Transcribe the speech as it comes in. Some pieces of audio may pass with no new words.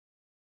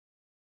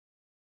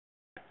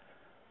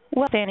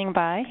Well, standing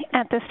by.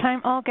 At this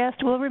time, all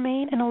guests will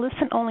remain in a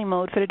listen-only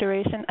mode for the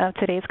duration of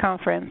today's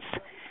conference.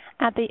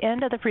 At the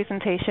end of the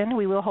presentation,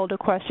 we will hold a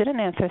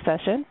question-and-answer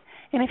session,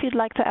 and if you'd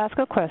like to ask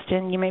a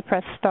question, you may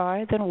press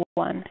star, then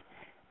 1.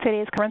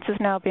 Today's conference is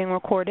now being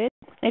recorded.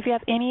 If you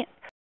have any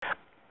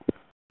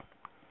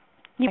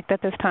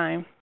at this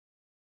time,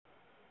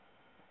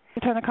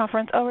 I turn the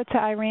conference over to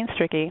Irene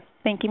Strickey.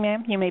 Thank you,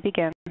 ma'am. You may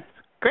begin.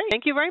 Great.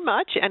 Thank you very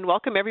much, and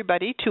welcome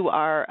everybody to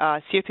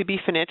our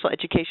CFPB Financial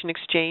Education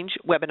Exchange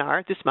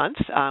webinar this month.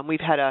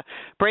 We've had a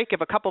break of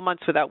a couple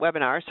months without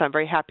webinars, so I'm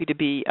very happy to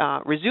be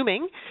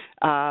resuming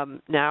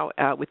now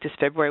with this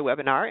February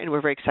webinar, and we're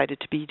very excited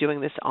to be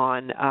doing this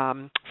on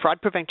fraud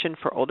prevention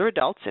for older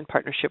adults in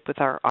partnership with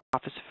our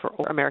Office for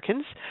Older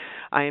Americans.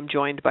 I am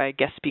joined by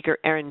guest speaker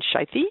Erin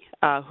Scheithe,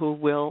 who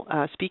will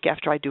speak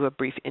after I do a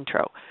brief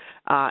intro.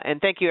 And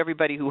thank you,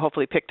 everybody who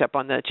hopefully picked up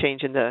on the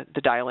change in the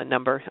dial-in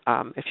number.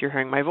 If you're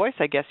hearing my voice,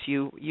 I guess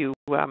you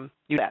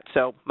that.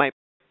 So I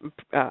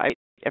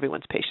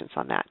everyone's patience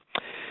on that.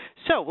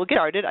 So we'll get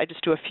started. I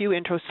just do a few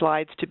intro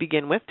slides to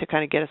begin with to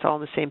kind of get us all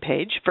on the same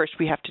page. First,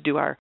 we have to do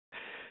our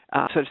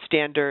sort of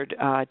standard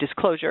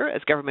disclosure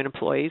as government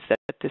employees that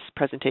this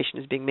presentation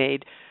is being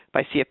made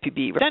by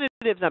CFPB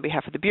representatives on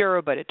behalf of the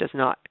Bureau, but it does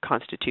not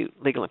constitute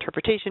legal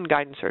interpretation,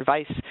 guidance, or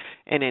advice,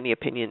 and any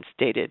opinions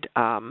stated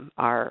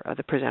are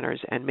the presenters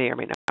and may or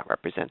may not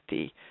represent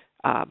the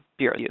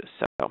Bureau views.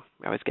 So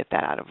I always get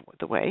that out of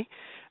the way.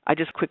 I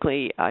just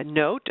quickly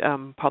note,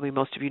 probably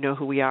most of you know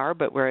who we are,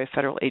 but we're a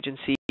federal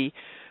agency,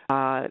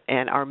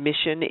 and our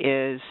mission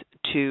is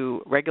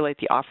to regulate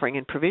the offering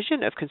and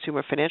provision of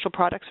consumer financial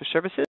products or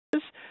services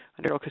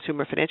under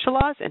consumer financial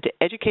laws, and to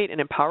educate and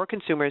empower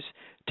consumers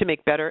to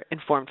make better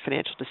informed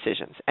financial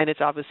decisions. And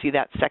it's obviously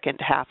that second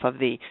half of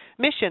the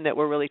mission that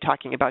we're really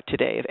talking about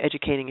today, of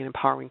educating and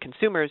empowering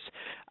consumers,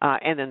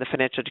 and then the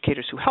financial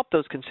educators who help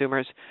those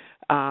consumers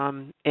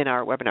in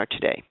our webinar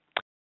today.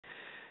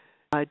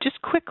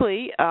 Just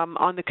quickly,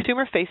 on the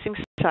consumer-facing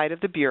side of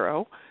the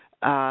Bureau,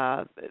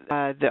 the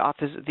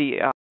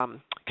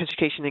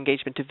Education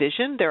Engagement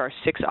Division, there are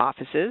 6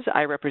 offices.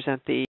 I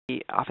represent the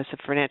Office of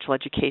Financial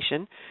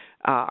Education.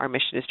 Our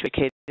mission is to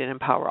educate and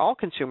empower all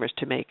consumers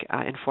to make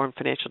informed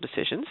financial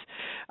decisions.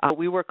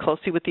 We work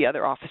closely with the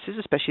other offices,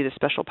 especially the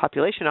Special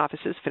Population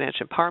Offices,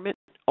 Financial Empowerment,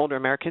 Older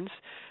Americans,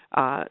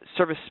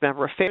 Service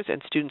Member Affairs,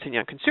 and Students and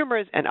Young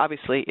Consumers. And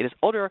obviously, it is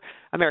Older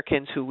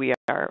Americans who we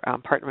are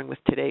partnering with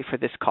today for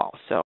this call.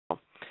 So,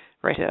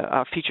 right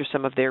to feature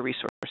some of their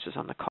resources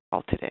on the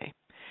call today.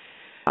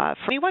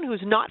 For anyone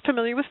who's not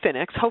familiar with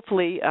FINEX,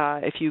 hopefully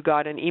if you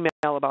got an email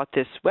about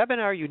this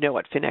webinar, you know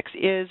what FINEX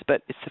is,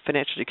 but it's the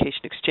Financial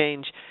Education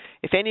Exchange.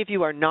 If any of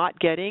you are not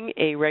getting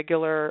a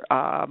regular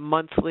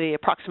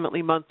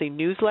approximately monthly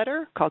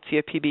newsletter called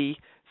CFPB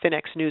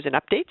FINEX News and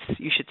Updates,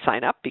 you should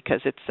sign up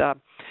because it's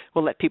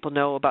will let people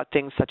know about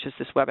things such as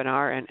this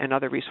webinar and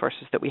other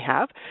resources that we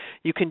have.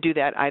 You can do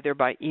that either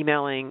by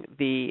emailing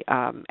the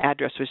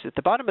address which is at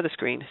the bottom of the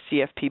screen,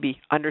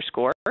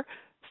 CFPB_FINEX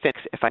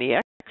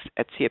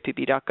at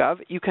cfpb.gov.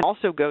 You can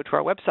also go to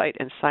our website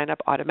and sign up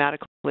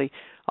automatically.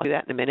 I'll do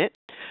that in a minute.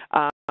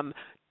 The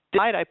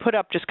slide I put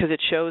up just because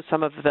it shows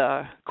some of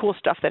the cool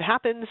stuff that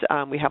happens.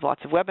 We have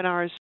lots of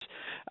webinars,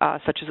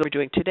 such as what we're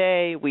doing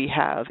today. We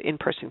have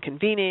in-person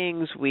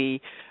convenings.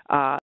 We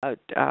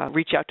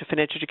reach out to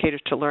financial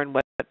educators to learn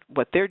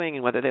what they're doing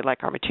and whether they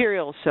like our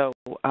materials. So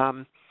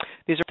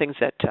these are things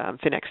that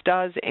FINEX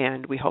does,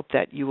 and we hope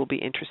that you will be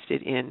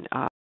interested in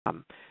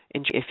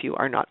if you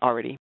are not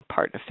already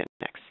part of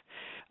FINEX.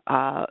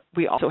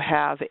 We also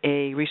have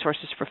a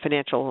Resources for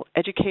Financial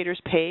Educators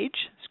page,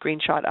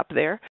 screenshot up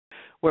there,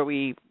 where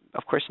we,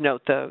 of course,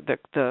 note the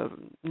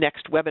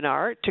next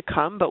webinar to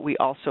come, but we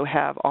also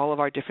have all of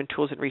our different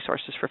tools and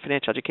resources for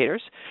financial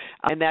educaters.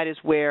 And that is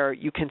where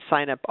you can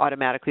sign up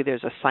automatically.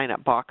 There's a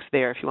sign-up box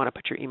there if you want to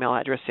put your email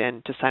address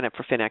in to sign up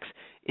for FINEX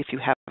if you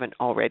haven't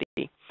already.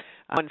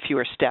 One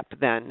fewer step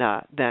than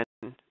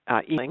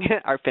emailing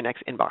our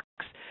FINEX inbox.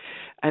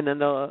 And then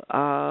the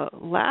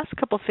last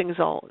couple things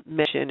I'll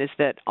mention is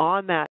that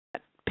on that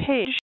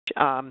page,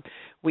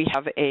 we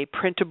have a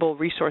printable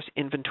resource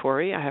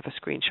inventory. I have a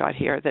screenshot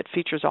here that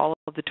features all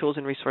of the tools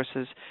and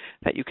resources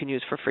that you can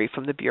use for free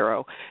from the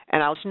Bureau.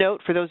 And I'll just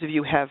note, for those of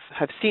you who have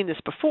seen this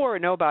before or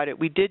know about it,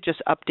 we did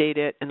just update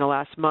it in the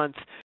last month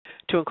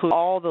to include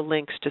all the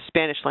links to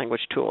Spanish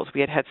language tools.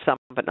 We had some,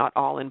 but not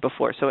all in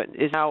before. So it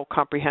is now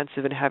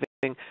comprehensive in having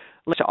links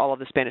to all of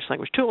the Spanish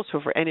language tools. So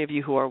for any of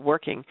you who are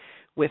working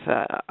with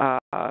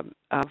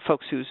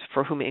folks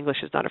for whom English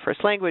is not a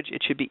first language,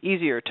 it should be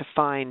easier to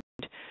find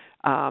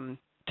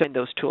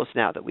those tools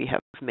now that we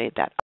have made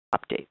that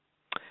update.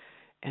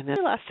 And then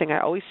the last thing I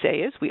always say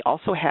is we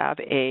also have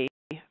a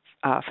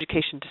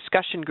education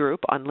discussion group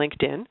on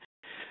LinkedIn.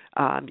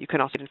 You can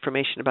also get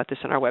information about this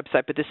on our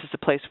website, but this is the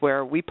place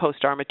where we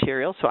post our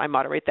material. So I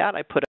moderate that.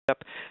 I put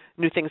up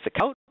new things that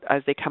come out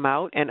as they come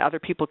out, and other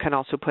people can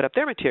also put up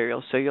their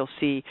materials. So you'll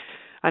see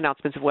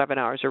announcements of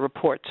webinars or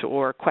reports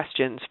or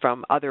questions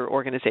from other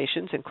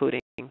organizations,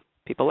 including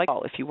people like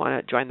all, if you want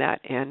to join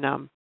that and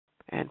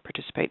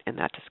participate in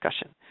that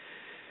discussion.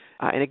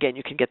 And again,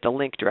 you can get the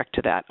link direct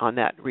to that on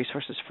that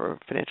Resources for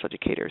Financial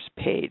Educators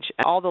page.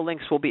 And all the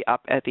links will be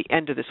up at the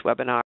end of this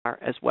webinar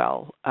as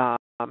well,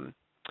 in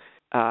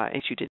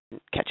case you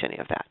didn't catch any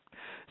of that.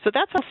 So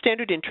that's a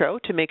standard intro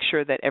to make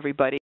sure that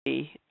everybody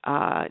knows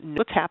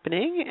what's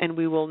happening, and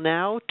we will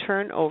now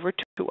turn over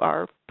to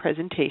our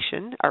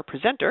presentation, our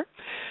presenter.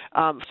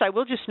 So I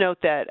will just note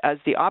that, as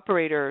the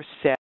operator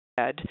said,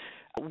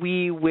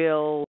 we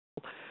will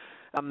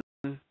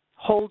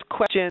hold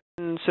questions,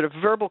 sort of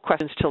verbal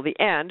questions, till the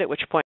end, at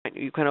which point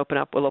you can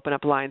we'll open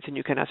up lines and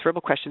you can ask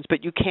verbal questions,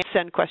 but you can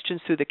send questions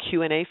through the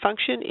Q&A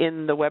function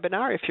in the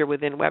webinar if you're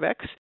within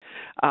WebEx.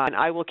 And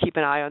I will keep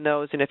an eye on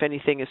those, and if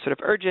anything is sort of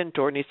urgent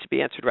or needs to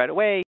be answered right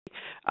away,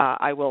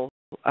 I will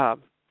let her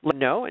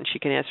know and she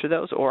can answer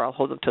those, or I'll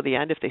hold them till the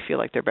end if they feel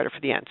like they're better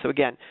for the end. So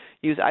again,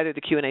 use either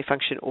the Q&A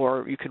function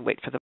or you can wait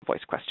for the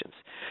voice questions.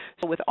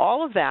 So with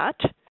all of that,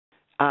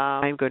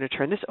 I'm going to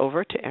turn this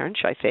over to Erin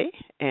Scheithe,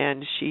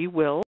 and she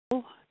will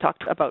talk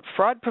about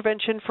fraud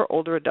prevention for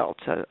older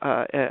adults,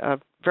 a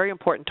very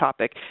important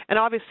topic. And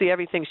obviously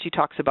everything she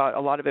talks about,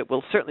 a lot of it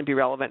will certainly be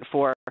relevant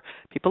for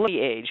people of any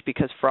age,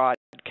 because fraud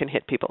can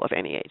hit people of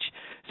any age.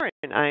 So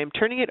Erin, I'm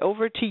turning it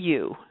over to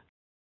you.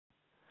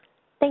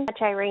 Thanks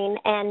so much, Irene,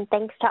 and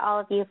thanks to all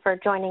of you for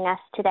joining us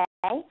today.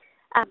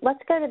 Let's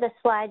go to the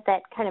slide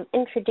that kind of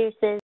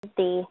introduces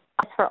the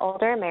Office for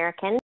Older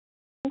Americans.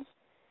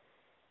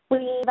 We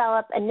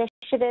develop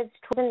initiatives,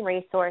 tools, and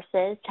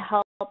resources to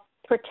help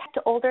protect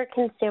older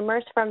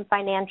consumers from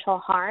financial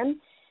harm,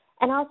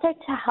 and also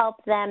to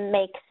help them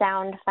make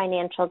sound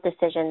financial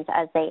decisions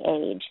as they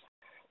age.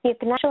 You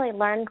can actually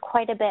learn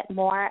quite a bit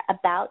more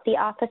about the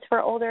Office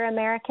for Older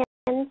Americans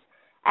at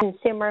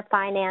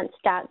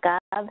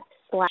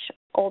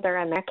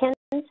consumerfinance.gov/older-americans.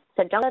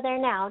 So don't go there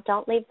now,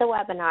 don't leave the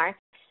webinar,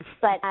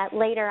 but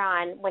later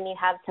on, when you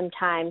have some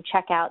time,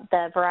 check out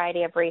the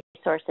variety of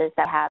resources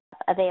that we have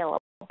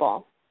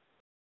available.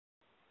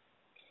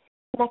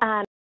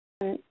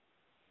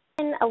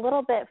 A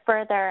little bit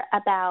further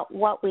about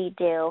what we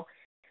do.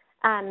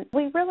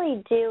 We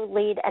really do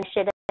lead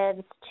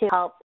initiatives to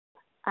help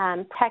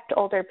protect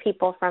older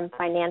people from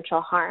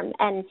financial harm.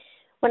 And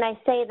when I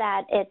say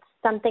that, it's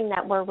something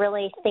that we're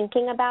really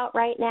thinking about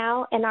right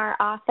now in our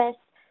office.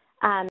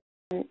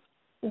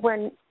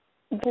 We're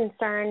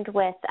concerned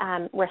with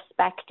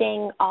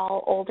respecting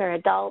all older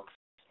adults.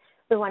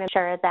 We want to make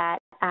sure that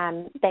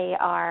they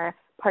are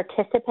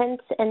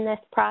participants in this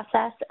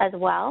process as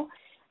well.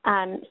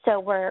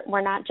 So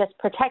we're not just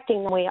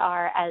protecting them, we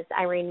are, as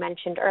Irene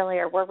mentioned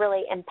earlier, we're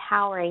really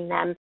empowering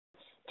them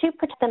to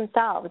protect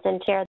themselves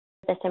and share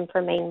this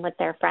information with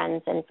their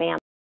friends and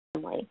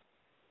family.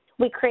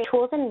 We create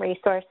tools and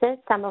resources,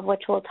 some of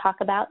which we'll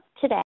talk about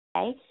today,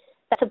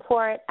 that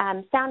support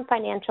sound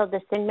financial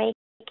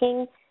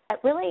decision-making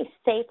that really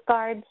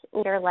safeguards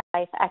later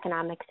life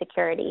economic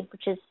security,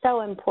 which is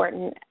so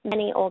important.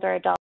 Many older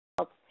adults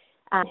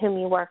whom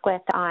you work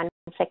with on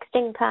fixed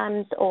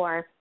incomes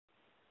or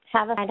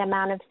have a finite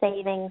amount of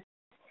savings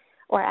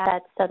or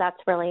assets, so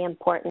that's really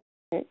important.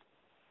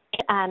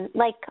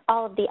 Like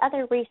all of the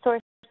other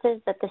resources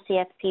that the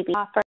CFPB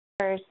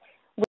offers,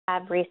 we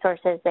have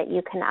resources that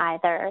you can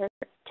either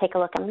take a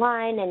look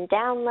online and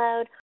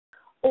download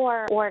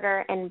or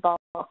order in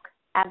bulk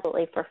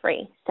absolutely for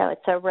free. So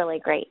it's a really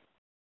great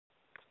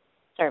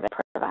service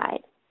to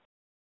provide.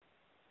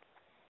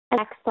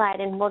 Next slide,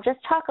 and we'll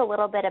just talk a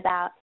little bit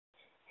about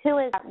who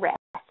is at risk.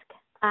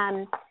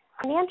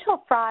 Financial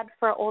fraud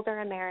for older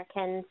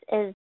Americans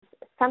is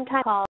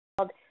sometimes called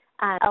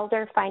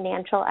elder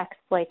financial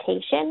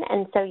exploitation,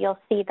 and so you'll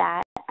see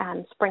that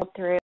sprinkled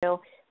through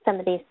some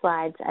of these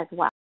slides as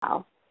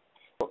well.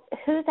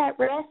 Who's at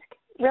risk?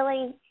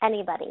 Really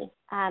anybody.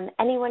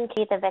 Anyone can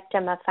be the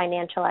victim of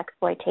financial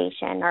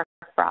exploitation or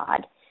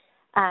fraud.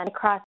 It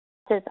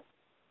crosses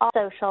all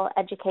social,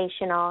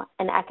 educational,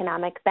 and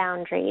economic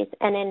boundaries,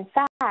 and in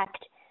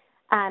fact,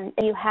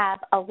 if you have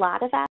a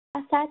lot of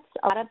assets,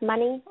 a lot of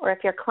money, or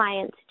if your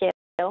clients do,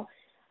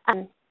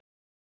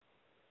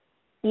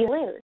 you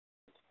lose.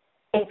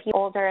 If you're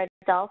older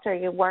adults or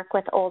you work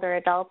with older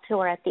adults who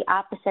are at the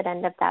opposite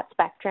end of that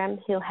spectrum,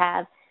 who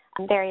have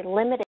very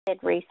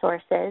limited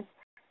resources,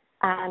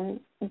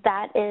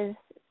 that is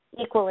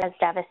equally as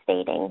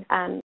devastating.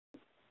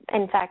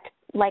 In fact,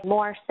 like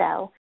more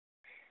so.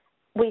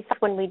 We find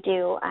when we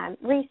do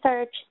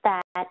research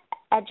that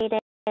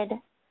educated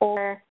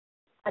older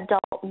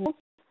adults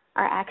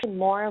are actually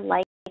more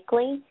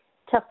likely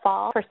to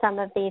fall for some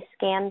of these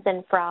scams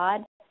and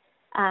fraud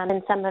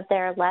than some of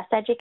their less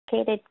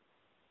educated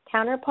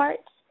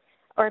counterparts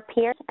or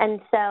peers.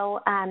 And so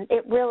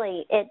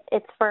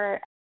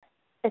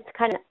it's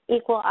kind of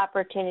equal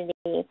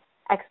opportunity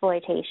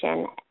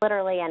exploitation.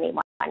 Literally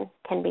anyone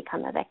can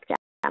become a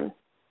victim.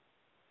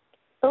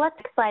 So let's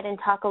next slide and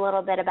talk a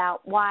little bit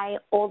about why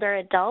older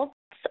adults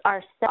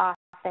are so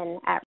often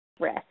at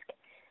risk.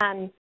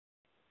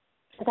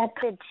 That's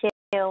good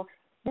too.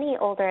 Many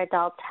older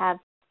adults have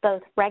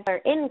both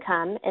regular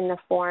income in the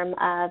form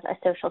of a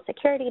Social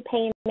Security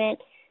payment,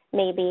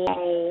 maybe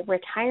a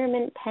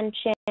retirement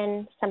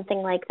pension,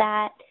 something like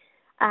that,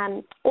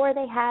 or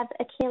they have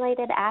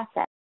accumulated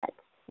assets,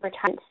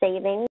 retirement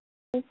savings,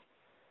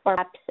 or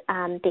perhaps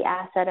the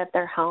asset of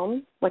their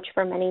home, which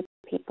for many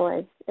people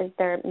is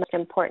their most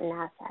important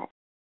asset.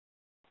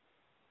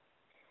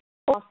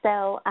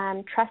 Also,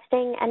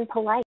 trusting and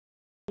polite.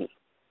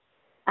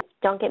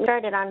 Don't get me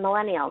started on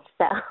millennials.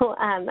 So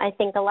I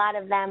think a lot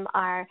of them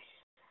are,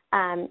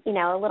 a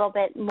little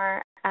bit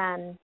more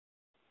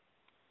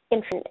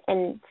interested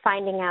in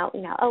finding out,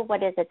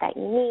 what is it that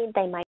you need?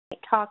 They might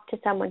talk to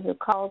someone who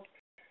calls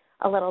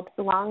a little bit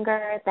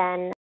longer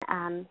than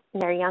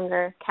their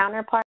younger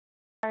counterparts.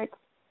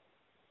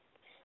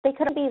 They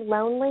could be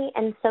lonely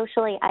and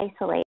socially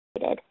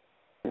isolated.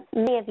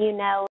 Many of you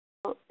know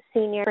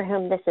seniors for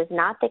whom this is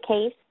not the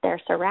case. They're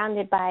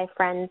surrounded by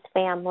friends,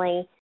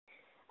 family.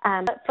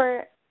 But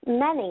for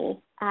many,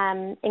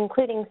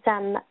 including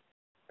some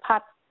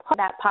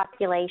that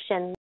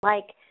population,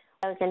 like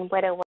those in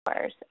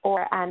widowers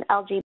or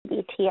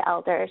LGBT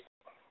elders,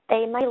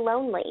 they might be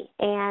lonely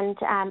and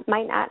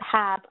might not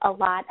have a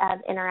lot of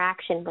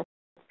interaction with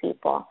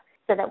people,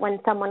 so that when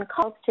someone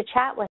calls to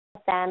chat with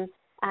them,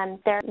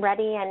 they're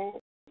ready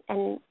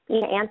and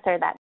you answer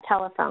that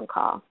telephone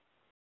call.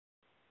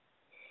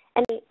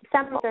 And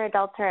some older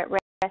adults are at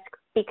risk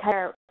because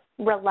they're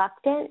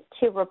reluctant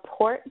to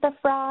report the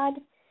fraud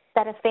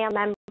that a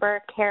family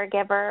member,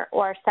 caregiver,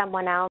 or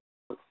someone else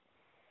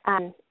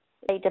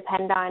they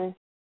depend on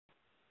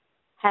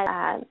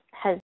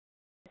has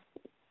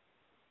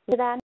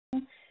them.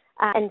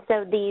 And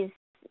so these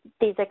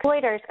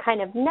exploiters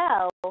kind of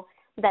know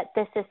that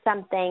this is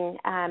something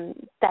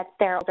that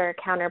their older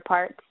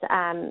counterparts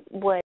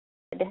would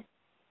be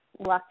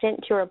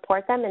reluctant to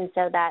report them, and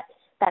so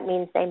that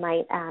means they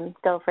might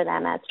go for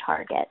them as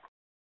targets.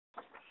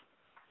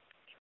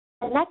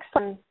 The next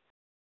one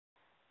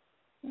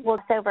we'll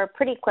go over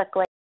pretty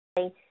quickly.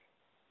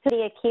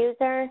 The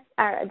accuser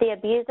or the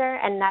abuser,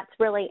 and that's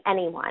really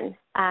anyone,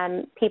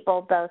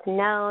 people both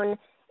known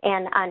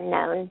and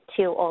unknown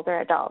to older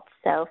adults.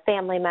 So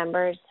family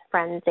members,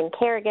 friends and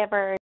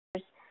caregivers,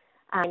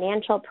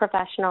 financial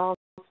professionals,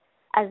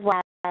 as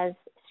well as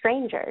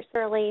strangers,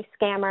 early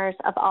scammers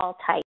of all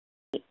types.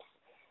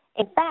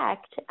 In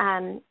fact,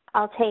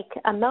 I'll take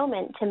a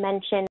moment to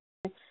mention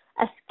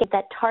a scam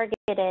that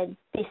targeted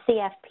the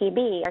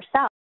CFPB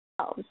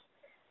ourselves.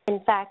 In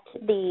fact,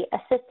 the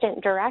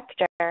Assistant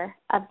Director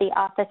of the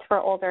Office for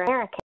Older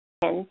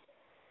Americans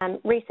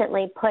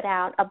recently put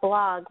out a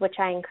blog, which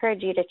I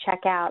encourage you to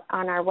check out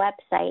on our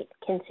website,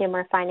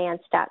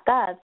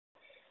 consumerfinance.gov,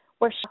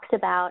 where she talks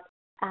about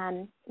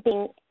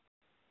being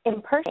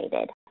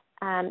impersonated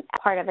as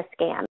part of a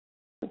scam.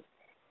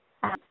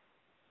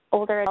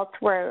 Older adults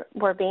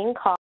were being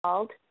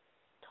called,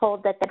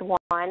 told that they'd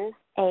won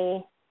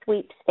a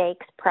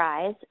sweepstakes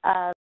prize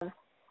of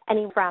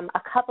anywhere from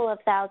a couple of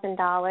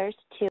 $1,000s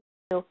to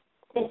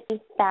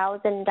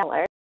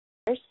 $50,000,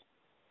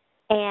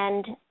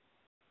 and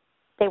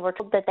they were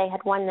told that they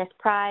had won this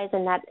prize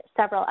and that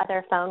several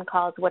other phone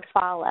calls would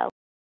follow.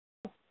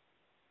 The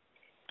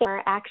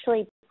scammer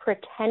actually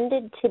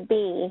pretended to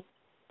be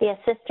the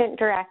Assistant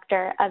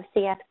Director of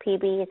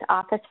CFPB's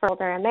Office for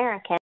Older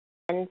Americans.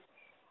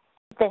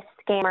 This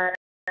scammer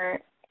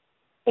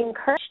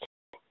encouraged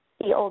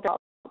the older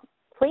adults,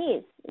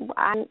 please,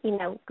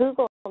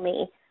 Google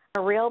me,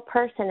 a real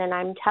person, and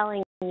I'm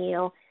telling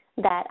you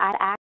that I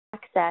have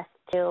access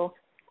to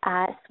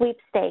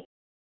sweepstakes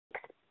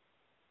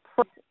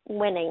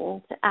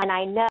winnings, and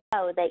I know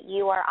that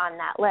you are on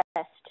that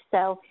list,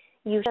 so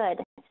you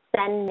should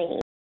send me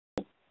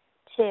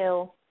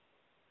to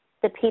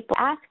the people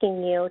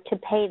asking you to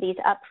pay these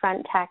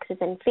upfront taxes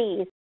and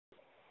fees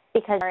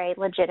because you're a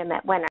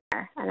legitimate winner.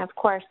 And of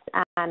course,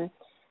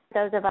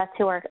 those of us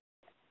who are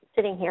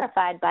sitting here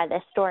horrified by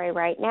this story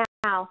right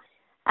now,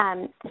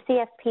 the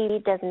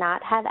CFPB does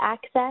not have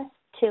access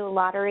to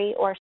lottery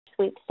or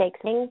sweepstakes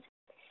things.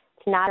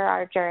 It's not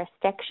our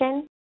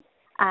jurisdiction,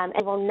 and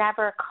will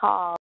never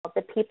call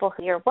the people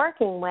who you're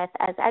working with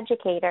as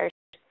educators,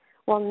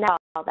 will never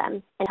call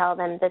them and tell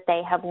them that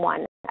they have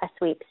won a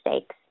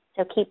sweepstakes.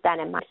 So keep that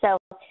in mind. So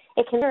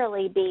it can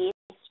literally be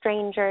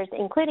strangers,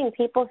 including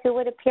people who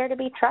would appear to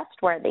be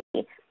trustworthy,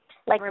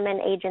 like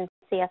government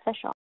agency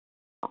officials.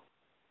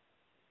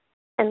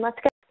 And let's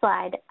get to the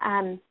slide.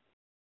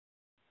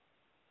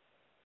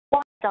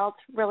 Adults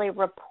really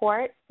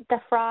report the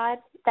fraud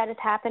that has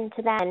happened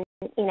to them.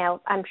 And,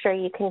 I'm sure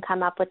you can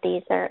come up with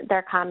these.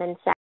 They're common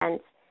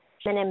sense.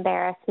 And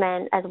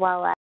embarrassment, as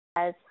well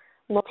as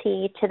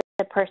loyalty to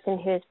the person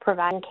who's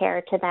providing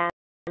care to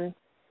them.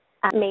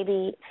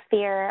 Maybe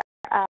fear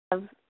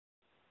of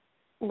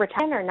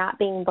retirement or not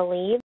being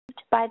believed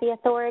by the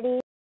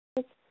authorities.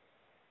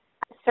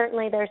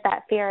 Certainly there's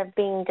that fear of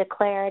being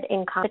declared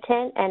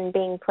incompetent and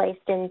being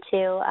placed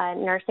into a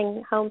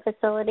nursing home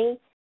facility.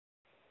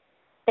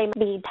 They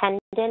may be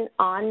dependent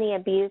on the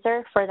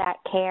abuser for that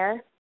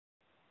care.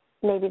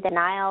 Maybe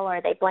denial,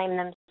 or they blame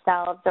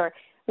themselves, or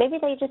maybe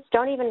they just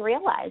don't even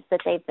realize that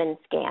they've been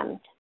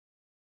scammed.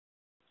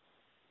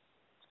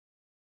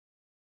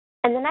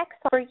 And the next,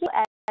 for you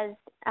as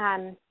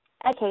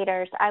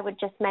educators, I would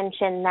just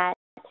mention that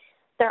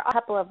there are a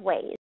couple of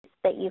ways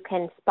that you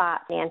can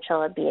spot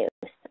financial abuse.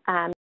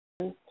 And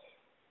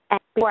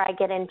before I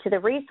get into the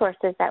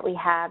resources that we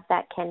have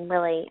that can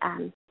really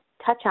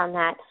touch on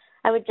that,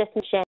 I would just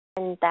mention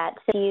that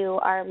if you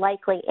are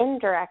likely in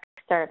direct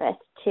service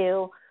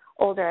to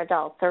older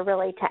adults, or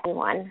really to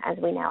anyone, as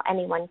we know,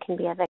 anyone can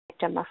be a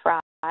victim of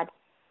fraud,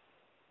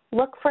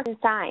 look for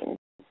signs.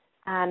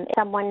 If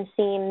someone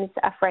seems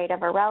afraid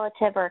of a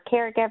relative or a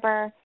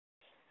caregiver,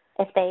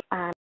 if they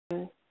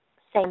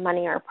say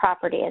money or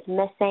property is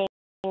missing,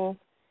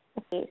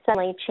 if they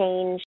suddenly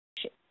change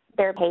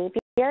their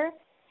behavior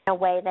in a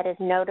way that is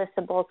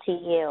noticeable to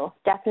you,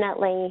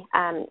 definitely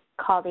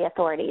call the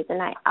authorities.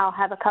 And I'll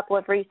have a couple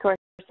of resources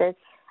at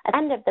the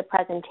end of the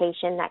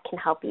presentation that can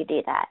help you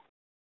do that.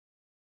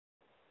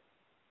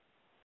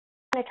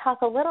 I'm going to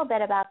talk a little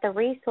bit about the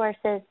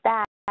resources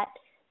that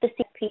the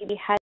CFPB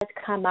has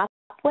come up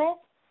with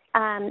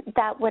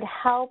that would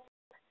help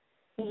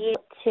you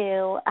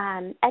to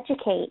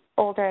educate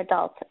older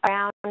adults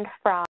around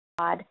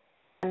fraud,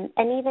 and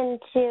even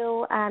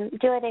to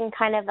do it in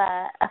kind of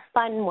a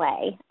fun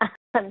way.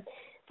 The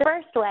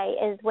first way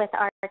is with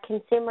our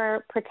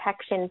consumer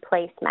protection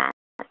placemats.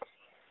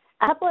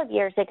 A couple of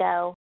years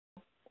ago,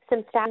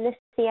 some staff in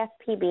the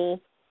CFPB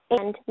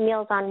and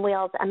Meals on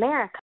Wheels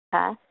America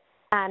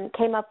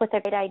came up with a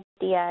great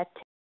idea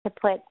to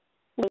put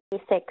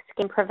basic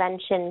scam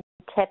prevention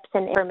tips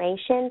and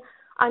information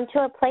onto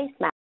a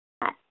placemat.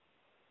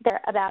 There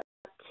are about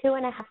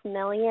 2.5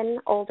 million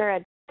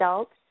older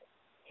adults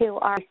who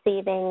are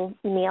receiving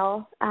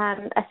meal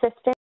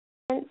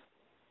assistance,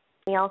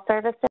 meal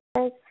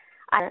services,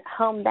 either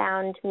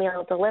homebound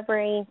meal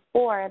delivery,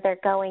 or they're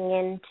going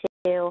into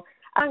a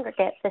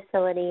congregate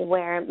facility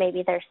where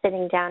maybe they're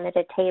sitting down at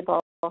a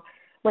table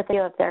with a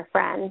few of their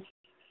friends.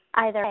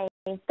 Either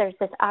way, there's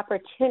this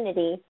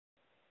opportunity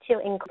to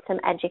include some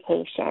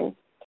education.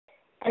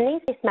 And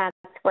these placemats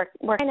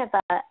were kind of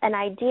an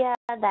idea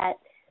that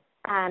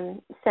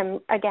some,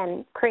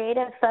 again,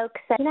 creative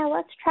folks said,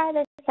 let's try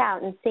this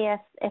out and see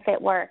if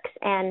it works.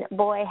 And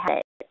boy,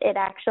 it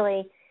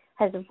actually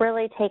has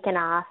really taken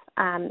off.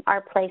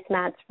 Our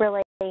placemats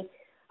really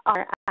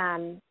are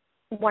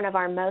one of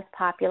our most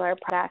popular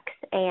products,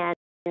 and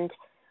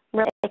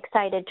really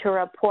excited to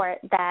report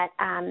that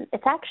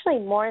it's actually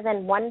more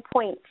than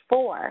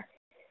 1.4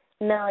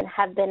 million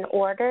have been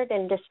ordered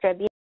and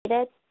distributed.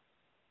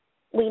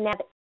 We now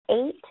have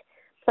 8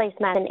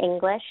 placemats in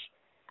English.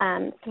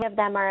 3 of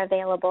them are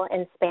available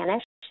in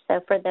Spanish.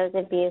 So for those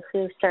of you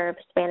who serve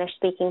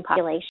Spanish-speaking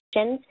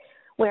populations,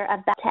 we're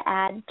about to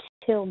add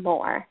 2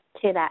 more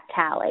to that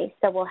tally.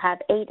 So we'll have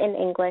 8 in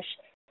English,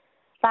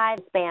 5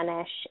 in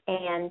Spanish,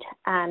 and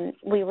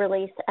we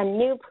release a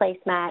new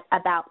placemat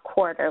about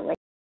quarterly.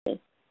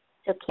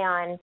 So keep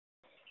on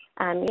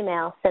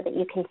email so that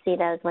you can see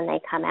those when they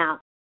come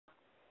out.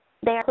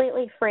 They are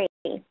completely free,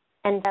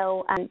 and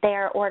so they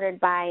are ordered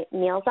by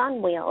Meals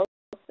on Wheels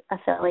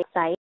affiliate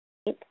sites,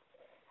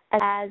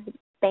 as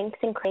banks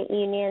and credit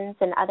unions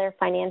and other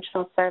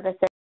financial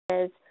services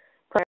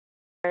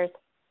providers,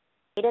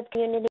 creative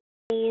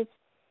communities,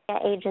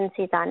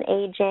 agencies on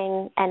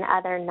aging, and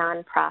other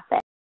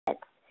nonprofits. And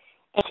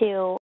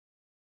to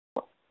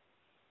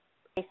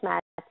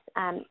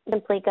placemats,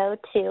 simply go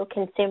to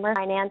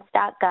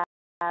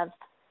consumerfinance.gov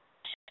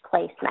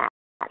placemats.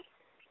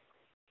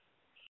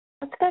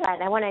 Let's go to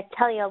that. I want to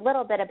tell you a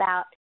little bit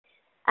about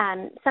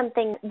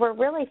something we're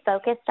really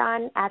focused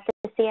on at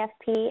the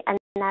CFP, and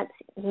that's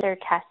user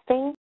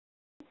testing.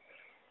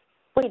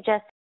 We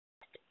just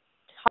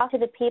talk to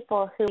the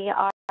people who we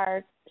are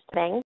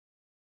serving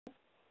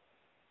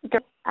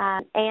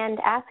and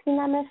asking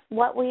them if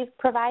what we've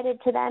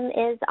provided to them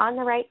is on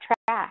the right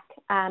track.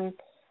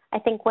 I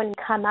think when we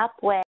come up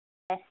with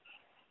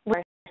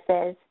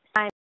resources,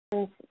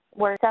 sometimes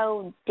we're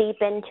so deep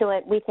into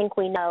it, we think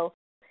we know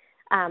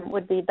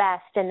would be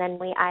best, and then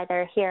we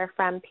either hear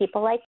from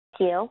people like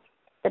you,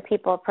 the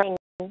people providing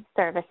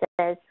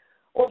services,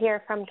 or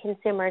hear from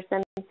consumers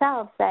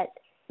themselves that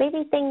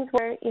maybe things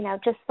were,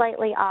 just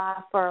slightly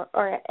off, or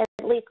at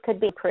least could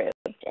be improved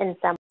in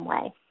some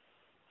way.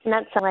 And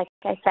that's, like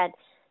I said,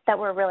 that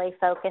we're really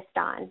focused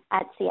on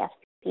at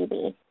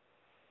CFPB.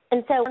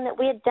 And so that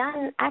we had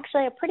done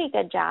actually a pretty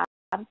good job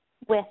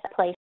with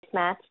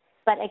placemats,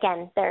 but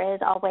again, there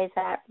is always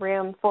that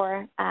room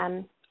for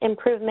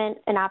improvement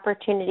and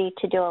opportunity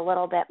to do a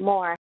little bit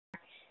more.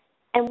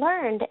 And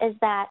learned is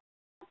that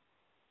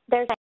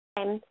there's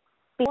time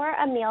before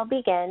a meal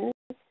begins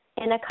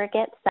in a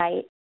congregate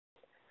site,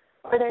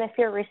 or then if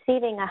you're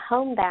receiving a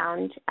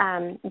homebound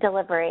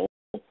delivery,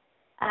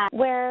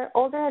 where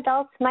older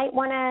adults might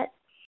want to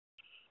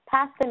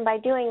pass them by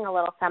doing a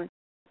little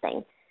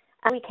something.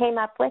 We came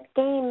up with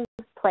game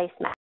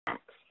placemats.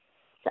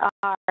 So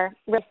our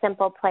really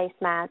simple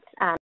placemats.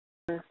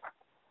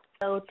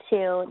 Go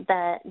to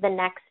the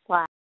next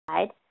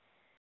slide,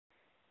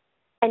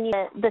 and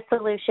the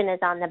solution is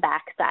on the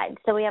back side.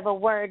 So we have a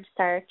word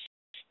search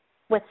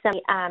with some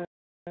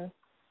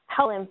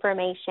whole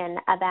information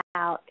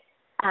about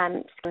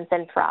scams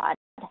and fraud,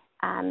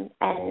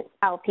 and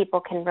how people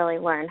can really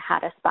learn how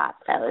to spot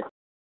those.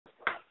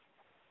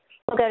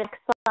 We'll go to the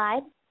next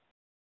slide.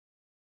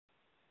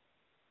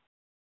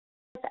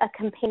 A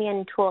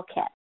companion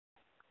toolkit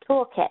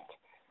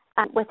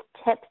with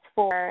tips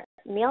for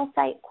meal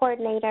site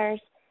coordinators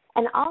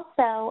and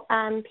also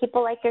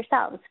people like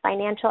yourselves,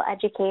 financial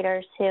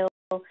educators who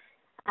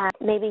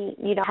maybe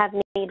you don't have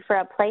need for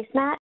a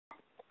placemat.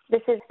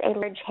 This is a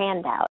large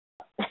handout.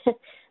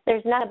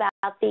 There's none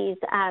about these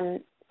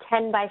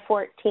 10 by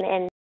 14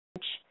 inch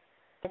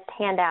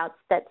handouts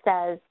that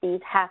says these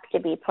have to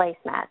be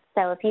placemats.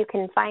 So if you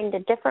can find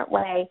a different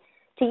way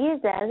to use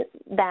them,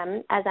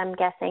 as I'm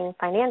guessing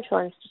financial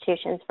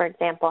institutions, for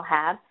example,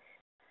 have,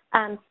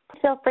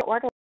 feel free to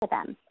order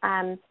them.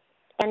 And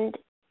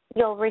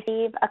you'll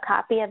receive a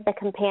copy of the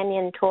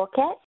companion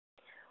toolkit,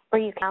 or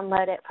you can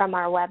download it from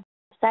our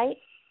website.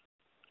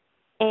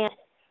 And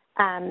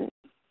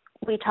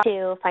we talk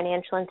to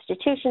financial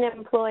institution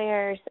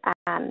employers,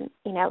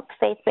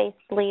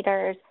 faith-based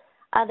leaders,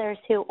 others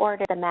who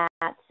ordered the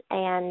mats,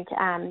 and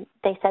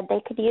they said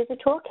they could use a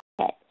toolkit.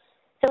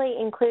 So we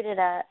included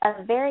a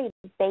very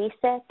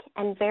basic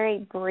and very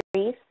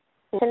brief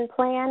lesson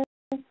plan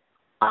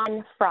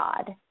on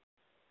fraud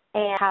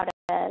and how to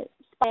spot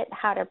it,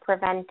 how to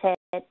prevent it,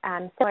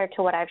 similar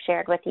to what I've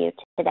shared with you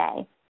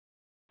today.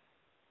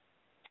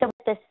 So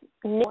with this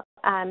new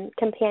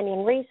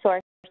companion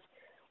resource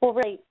will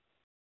really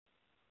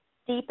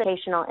deepen the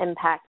educational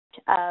impact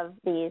of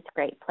these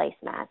great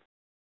placemats.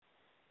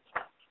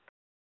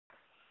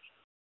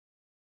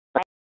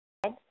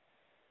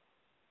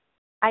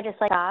 I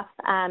just like off.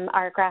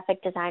 Our graphic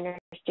designers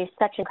do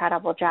such an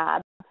incredible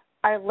job.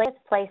 Our latest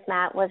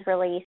placemat was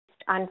released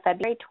on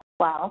February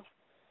 12th,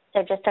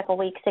 so just a couple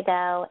weeks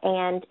ago,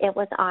 and it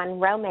was on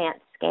romance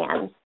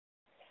scams.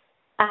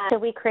 So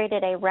we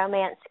created a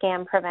romance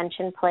scam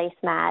prevention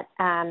placemat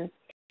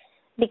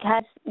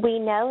because we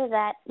know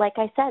that, like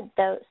I said,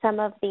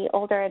 some of the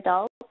older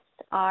adults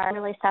are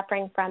really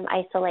suffering from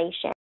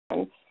isolation,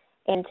 and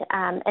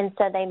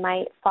so they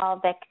might fall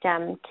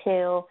victim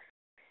to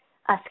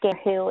a scammer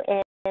who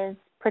is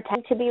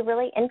pretending to be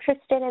really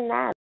interested in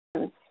them.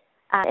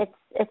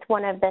 It's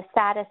one of the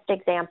saddest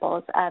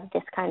examples of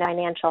this kind of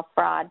financial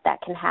fraud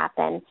that can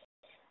happen.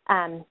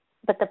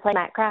 But the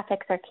placemat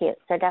graphics are cute,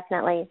 so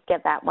definitely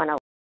give that one a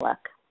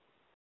look.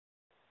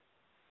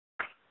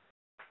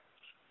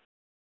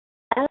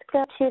 Let's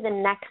go to the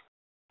next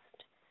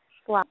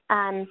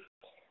slide.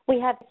 We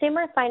have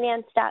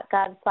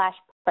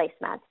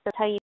consumerfinance.gov/placemats. That's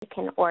how you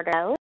can order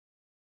those.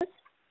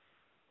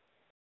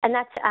 And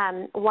that's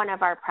one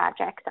of our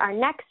projects. Our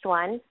next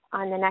one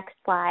on the next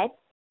slide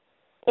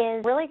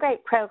is a really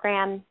great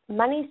program,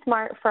 Money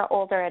Smart for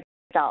Older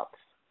Adults.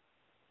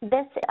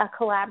 This is a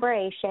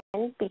collaboration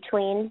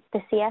between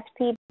the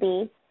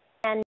CFPB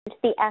and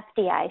the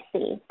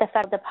FDIC, the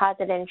Federal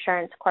Deposit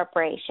Insurance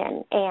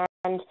Corporation.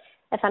 And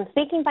if I'm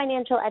speaking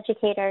financial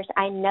educators,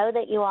 I know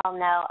that you all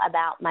know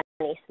about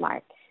Money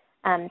Smart.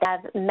 They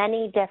have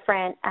many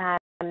different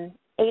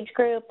age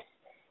groups,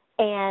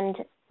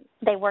 and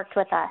they worked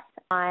with us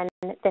on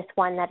this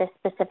one that is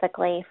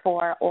specifically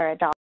for older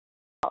adults.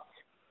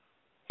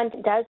 And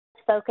it does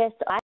focus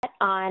a lot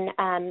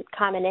on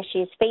common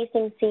issues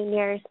facing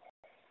seniors,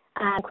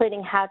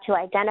 including how to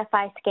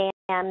identify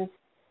scams.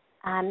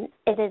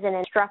 It is an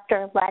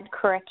instructor-led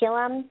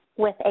curriculum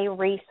with a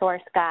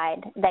resource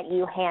guide that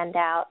you hand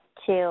out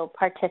to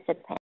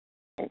participants.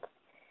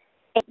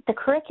 The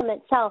curriculum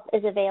itself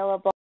is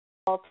available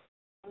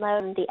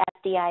on the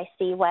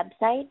FDIC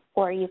website,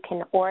 or you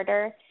can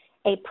order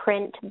a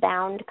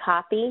print-bound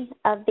copy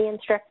of the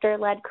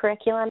instructor-led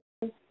curriculum,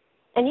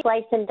 and you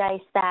slice and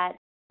dice that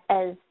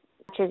as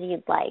much as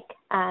you'd like.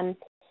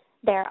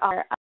 There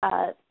are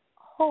a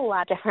whole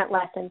lot of different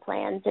lesson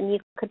plans, and you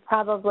could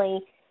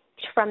probably,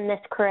 from this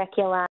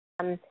curriculum,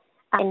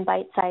 in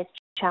bite-sized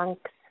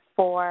chunks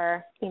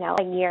for,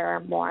 a year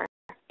or more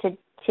to the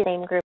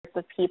same group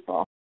of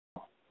people.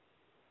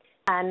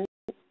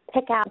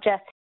 Pick out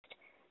just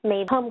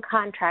maybe home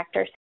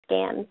contractor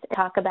scams and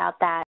talk about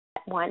that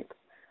once.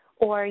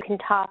 Or you can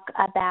talk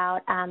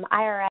about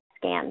IRS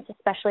scams,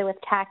 especially with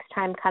tax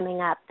time coming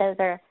up. Those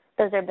are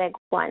big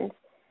ones.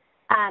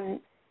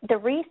 The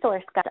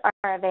resource guides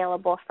are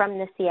available from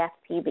the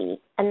CFPB,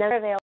 and those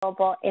are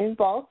available in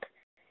bulk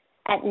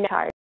at no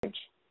charge.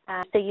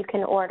 So you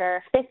can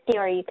order 50,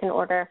 or you can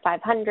order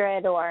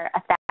 500 or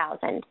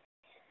 1,000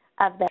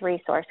 of the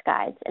resource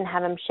guides and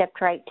have them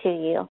shipped right to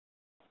you.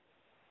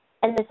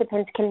 And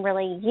participants can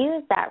really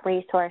use that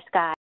resource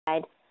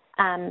guide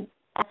as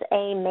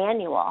a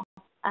manual.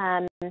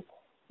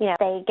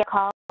 They get a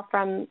call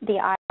from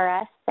the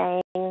IRS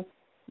saying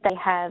they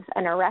have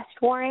an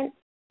arrest warrant.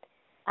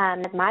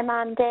 My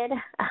mom did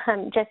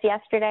just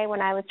yesterday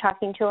when I was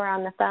talking to her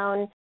on the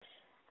phone.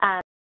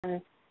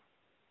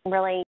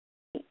 Really,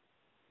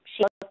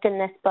 she looked in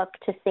this book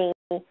to see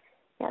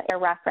a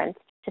reference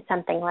to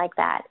something like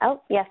that.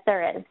 Oh, yes,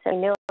 there is. So we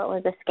knew it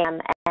was a scam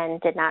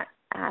and did not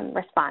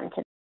respond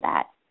to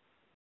that.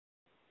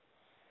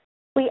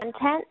 We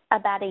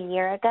about a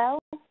year ago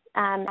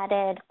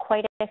added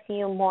quite a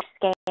few more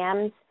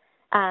scams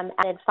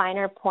added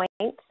finer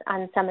points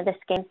on some of the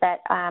scams that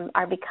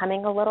are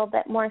becoming a little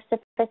bit more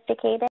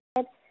sophisticated.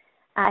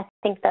 I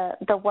think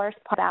the worst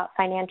part about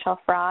financial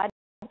fraud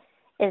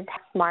is how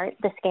smart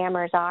the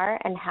scammers are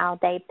and how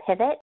they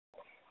pivot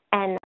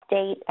and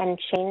update and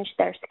change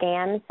their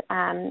scams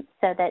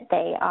so that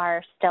they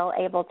are still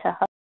able to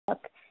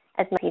hook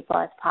as many people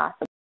as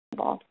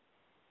possible.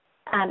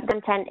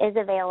 Content is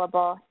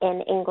available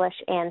in English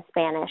and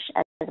Spanish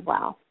as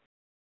well.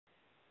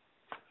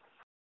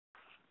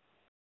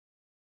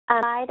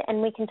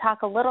 And we can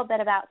talk a little bit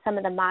about some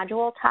of the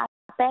module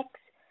topics.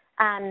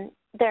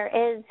 There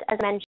is, as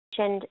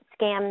mentioned,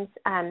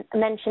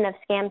 mention of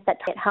scams that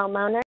target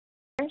homeowners.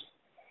 There's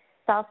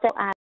also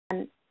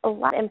a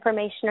lot of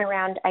information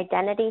around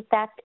identity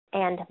theft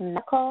and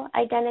medical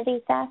identity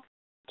theft.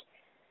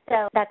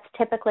 So that's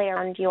typically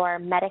around your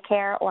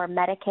Medicare or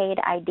Medicaid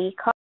ID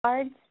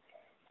cards.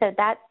 So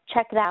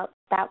check that out.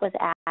 That was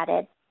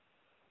added.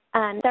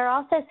 There are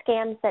also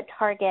scams that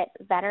target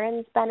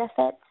veterans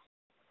benefits,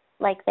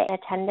 like the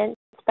attendance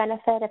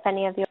benefit, if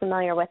any of you are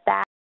familiar with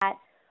that,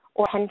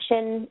 or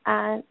pension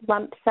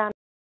lump sum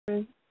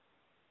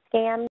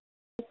scams.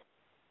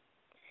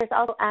 There's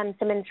also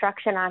some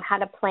instruction on how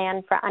to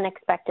plan for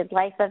unexpected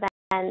life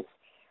events,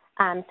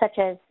 such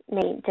as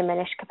maybe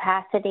diminished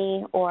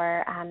capacity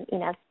or,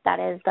 that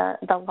is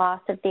the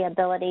loss of the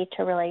ability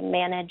to really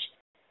manage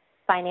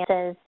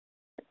finances.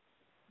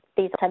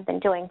 These have been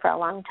doing for a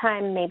long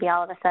time. Maybe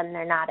all of a sudden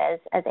they're not as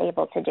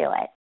able to do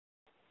it.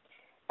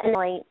 And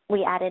finally,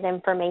 we added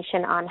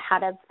information on how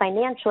to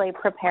financially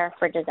prepare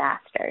for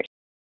disasters.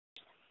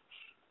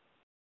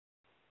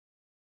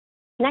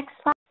 Next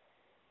slide.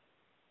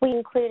 We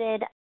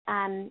included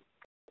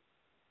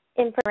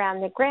info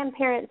around the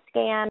grandparent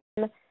scam,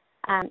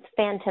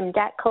 phantom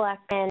debt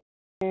collection,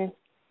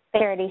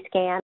 charity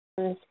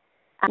scams,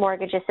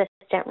 mortgage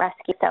assistant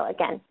rescue. So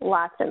again,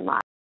 lots and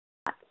lots.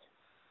 I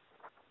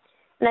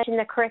mentioned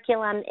the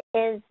curriculum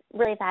is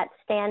really that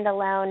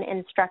standalone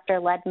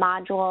instructor-led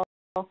module.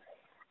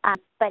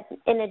 But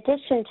in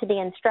addition to the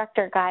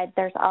instructor guide,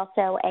 there's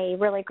also a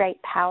really great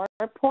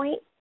PowerPoint,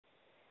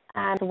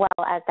 as well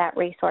as that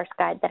resource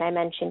guide that I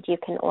mentioned you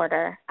can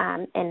order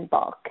in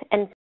bulk.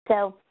 And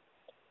so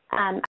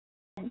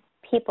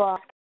people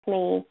ask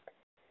me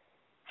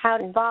how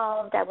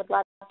involved. I would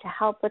love to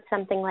help with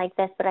something like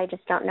this, but I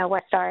just don't know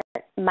where to start.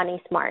 Money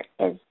Smart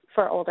is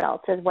for older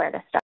adults is where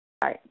to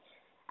start.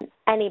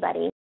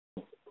 Anybody,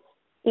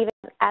 even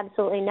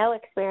absolutely no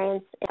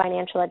experience in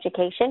financial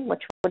education,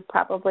 which would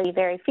probably be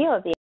very few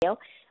of you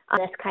on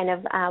this kind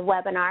of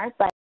webinar,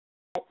 but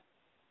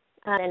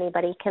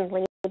anybody can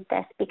lead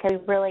this because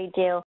we really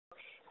do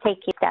take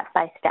you step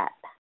by step.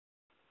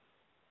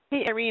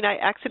 Hey, Irene, I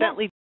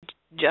accidentally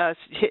just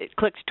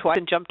clicked twice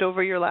and jumped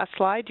over your last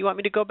slide. Do you want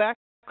me to go back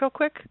real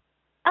quick?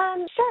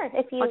 Sure.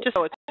 If you just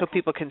so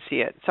people can see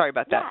it. Sorry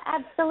about that. Yeah,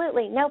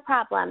 absolutely, no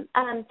problem.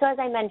 So as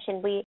I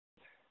mentioned, we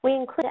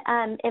include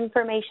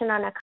information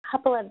on a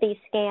couple of these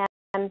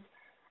scams.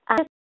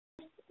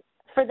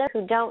 For those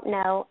who don't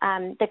know,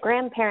 the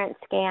grandparent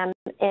scam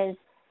is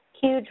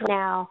huge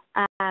now,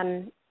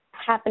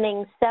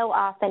 happening so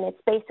often.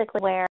 It's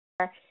basically where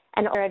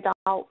an older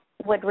adult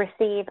would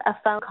receive a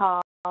phone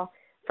call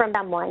from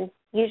someone.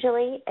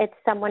 Usually it's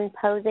someone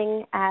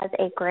posing as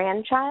a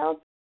grandchild,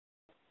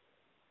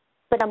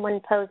 but someone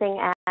posing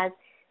as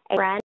a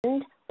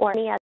friend or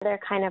any other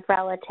kind of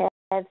relative.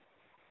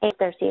 And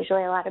there's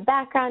usually a lot of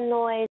background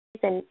noise,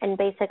 and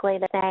basically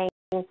they're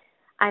saying,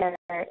 I'm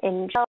either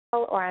in jail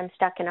or I'm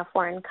stuck in a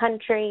foreign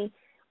country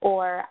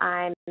or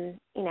I'm,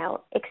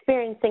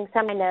 experiencing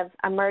some kind of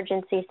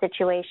emergency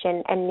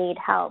situation and need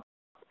help.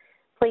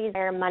 Please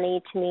wire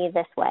money to me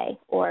this way,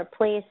 or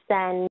please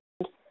send,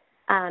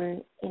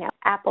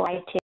 Apple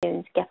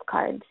iTunes gift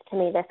cards to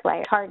me this way,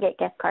 or Target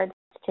gift cards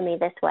to me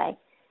this way.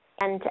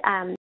 And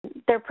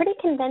they're pretty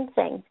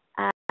convincing.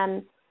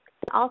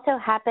 They also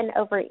happen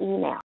over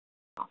email.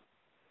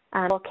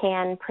 People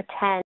can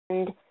pretend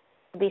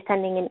to be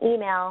sending an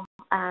email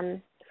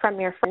from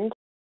your friend,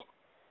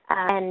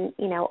 and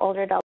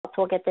older adults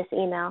will get this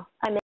email.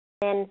 I'm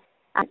in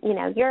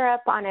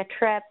Europe on a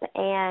trip,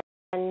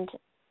 and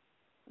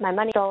my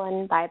money's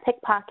stolen by a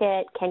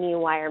pickpocket. Can you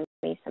wire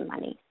me some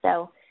money?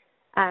 So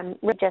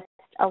just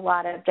a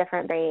lot of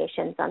different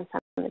variations on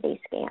some of these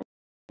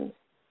scams.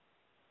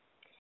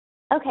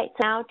 Okay,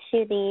 so now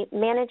to the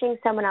Managing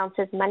Someone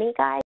Else's Money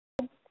Guide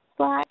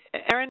slide.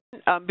 Erin,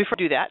 before I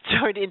do that,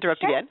 sorry to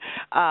interrupt again.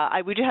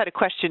 We just had a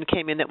question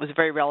came in that was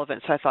very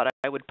relevant, so I thought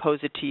I would pose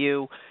it to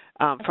you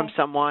from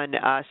someone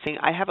saying,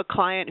 I have a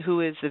client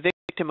who is the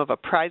victim of a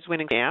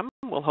prize-winning scam.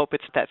 We'll hope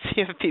it's that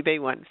CFPB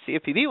one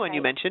right.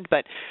 You mentioned,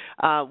 but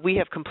we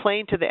have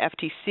complained to the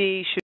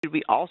FTC. Should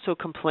we also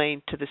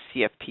complain to the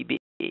CFPB?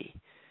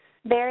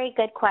 Very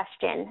good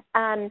question.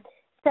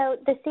 So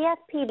the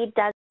CFPB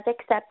does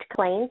accept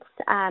complaints,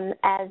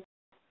 as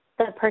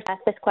the person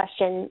asked this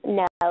question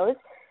knows.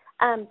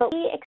 But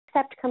we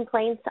accept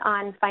complaints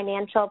on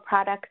financial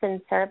products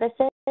and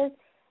services,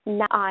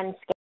 not on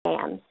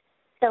scams.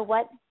 So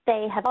what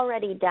they have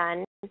already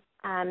done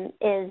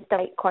is the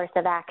right course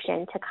of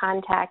action to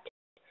contact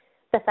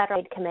the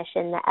Federal Trade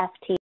Commission, the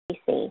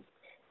FTC.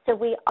 So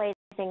we always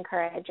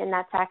encourage, and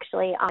that's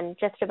actually on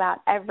just about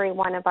every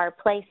one of our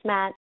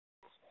placemats,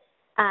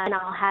 and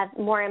I'll have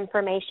more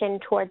information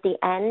toward the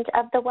end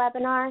of the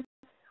webinar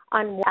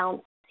on what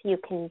else you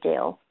can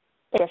do,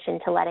 in addition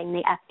to letting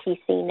the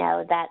FTC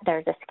know that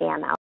there's a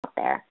scam out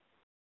there.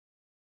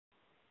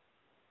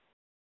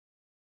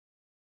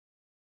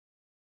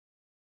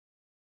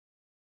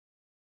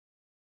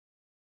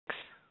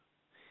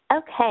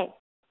 Okay.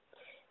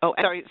 Oh,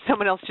 sorry,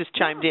 someone else just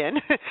chimed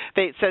in.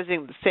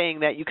 saying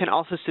that you can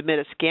also submit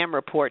a scam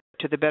report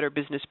to the Better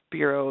Business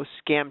Bureau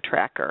Scam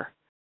Tracker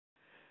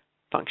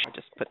function.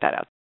 Just put that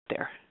out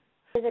there.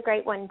 It's a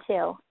great one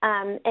too,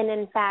 and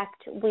in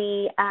fact,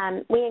 we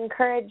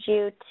encourage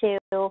you to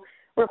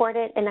report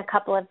it in a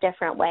couple of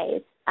different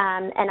ways.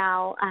 And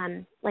I'll,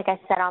 like I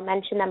said, I'll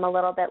mention them a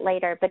little bit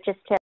later. But just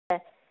to,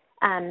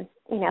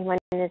 when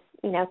is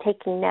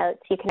taking notes,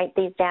 you can write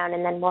these down,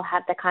 and then we'll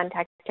have the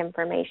contact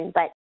information.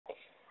 But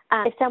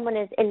if someone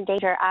is in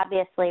danger,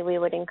 obviously, we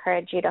would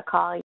encourage you to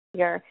call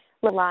your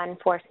law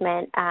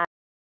enforcement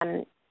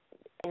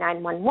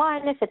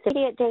 911 if it's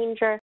immediate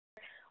danger,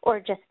 or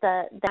just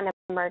the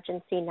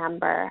emergency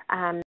number.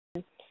 And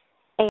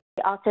we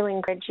also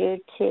encourage you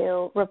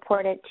to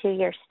report it to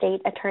your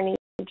state attorney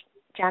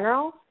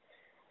general,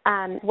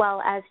 as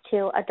well as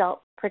to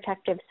Adult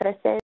Protective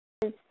Services,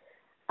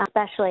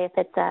 especially if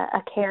it's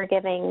a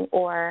caregiving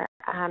or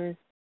a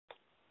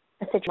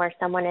situation where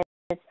someone is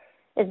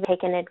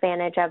taken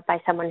advantage of by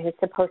someone who's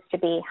supposed to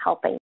be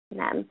helping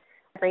them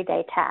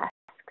everyday tasks.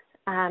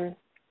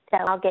 So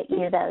I'll get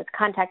you those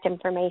contact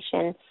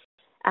information,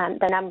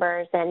 the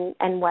numbers and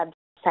websites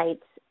in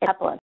a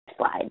couple of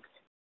slides.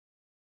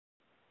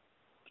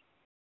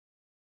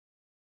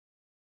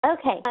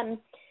 Okay,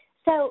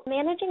 so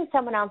managing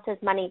someone else's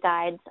money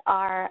guides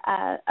are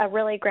a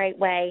really great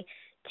way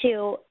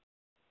to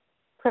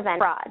prevent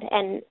fraud.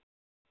 And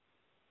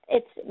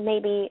it's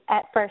maybe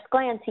at first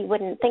glance you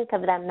wouldn't think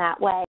of them that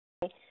way.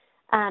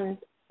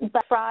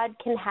 But fraud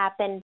can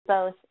happen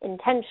both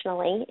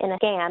intentionally in a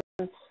scam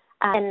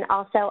and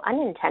also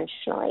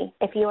unintentionally.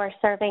 If you are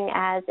serving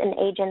as an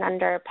agent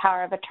under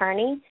power of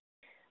attorney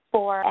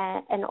for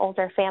an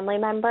older family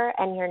member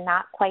and you're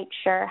not quite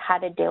sure how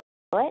to do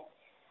it,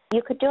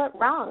 you could do it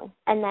wrong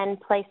and then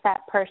place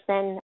that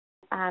person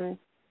under,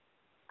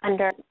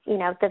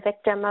 the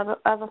victim of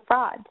a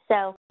fraud.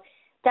 So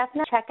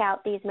definitely check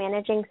out these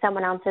Managing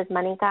Someone Else's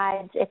Money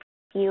Guides if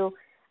you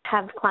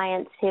have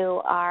clients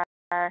who are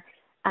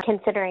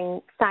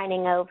considering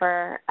signing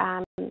over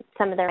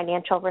some of their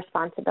financial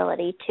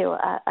responsibility to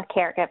a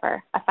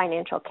caregiver, a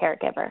financial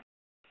caregiver.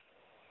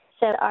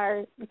 So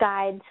our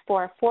guides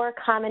for 4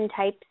 common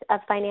types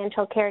of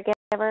financial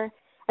caregiver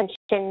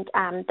mentioned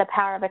the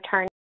power of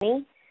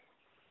attorney,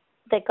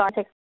 the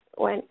guardians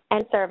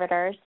and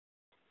servitors,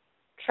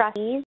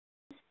 trustees,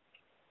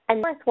 and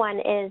the fourth one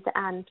is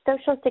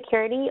Social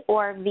Security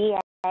or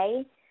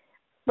VA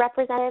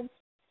representatives.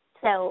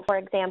 So, for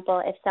example,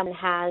 if someone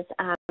has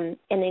an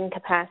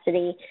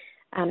incapacity,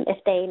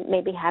 if they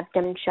maybe have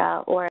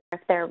dementia or if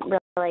they're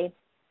really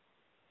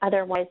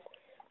otherwise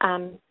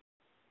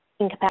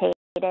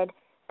incapacitated,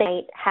 they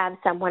might have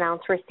someone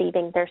else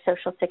receiving their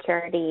Social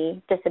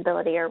Security,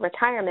 disability, or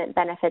retirement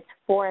benefits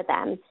for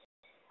them.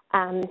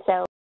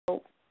 So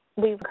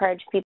we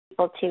encourage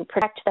people to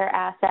protect their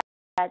assets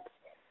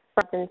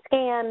from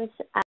scams.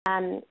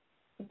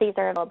 These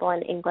are available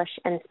in English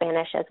and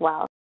Spanish as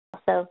well.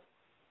 So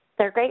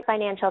they're great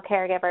financial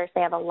caregivers.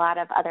 They have a lot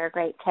of other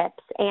great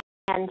tips.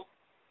 And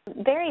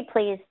very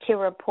pleased to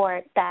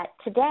report that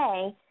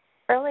today,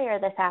 earlier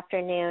this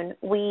afternoon,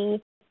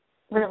 we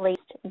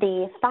released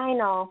the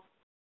final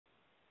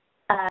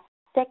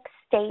 6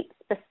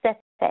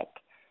 state-specific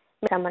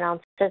Someone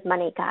Else's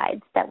Money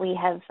Guides that we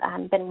have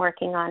been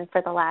working on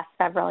for the last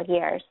several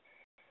years.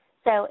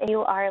 So if you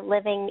are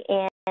living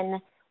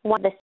in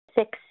one of the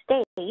 6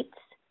 states,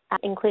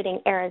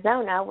 including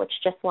Arizona, which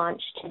just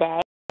launched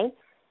today,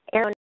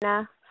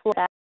 Arizona,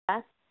 Florida,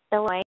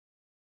 Illinois,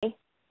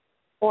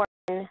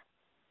 Oregon,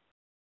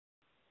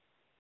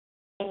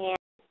 and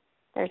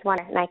there's one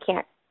and I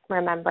can't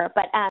remember,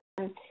 but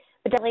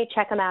definitely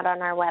check them out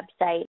on our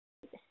website,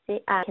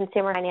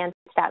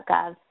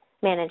 consumerfinance.gov,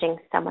 Managing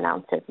Someone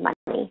Else's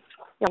Money.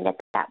 You'll find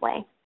it that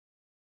way.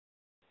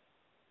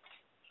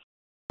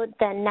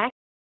 The next,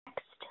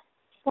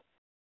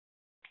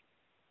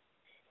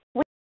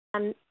 we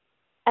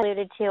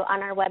alluded to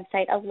on our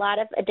website a lot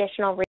of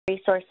additional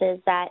resources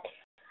that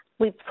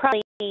we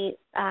probably,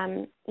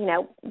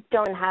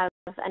 don't have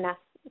enough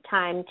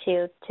time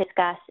to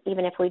discuss,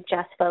 even if we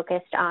just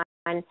focused on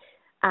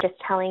just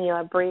telling you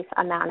a brief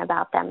amount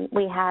about them.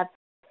 We have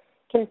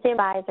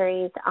consumer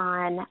advisories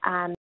on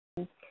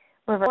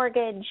reverse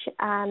mortgage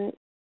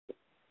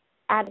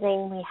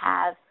advising. We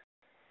have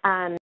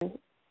a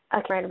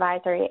current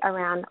advisory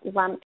around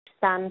lump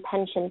sum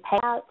pension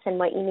payouts and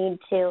what you need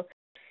to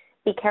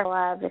be careful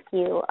of if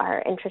you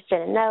are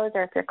interested in those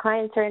or if your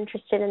clients are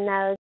interested in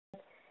those,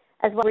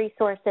 as well as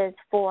resources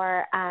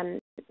for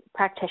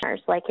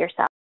practitioners like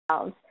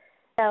yourselves.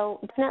 So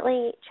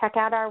definitely check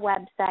out our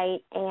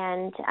website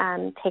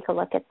and take a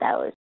look at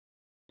those.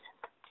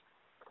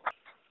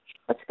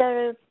 Let's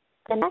go to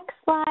the next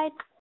slide.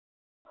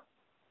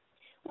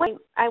 What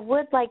I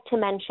would like to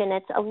mention,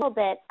 it's a little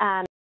bit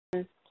off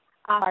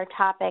our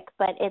topic,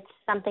 but it's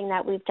something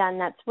that we've done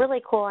that's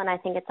really cool, and I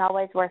think it's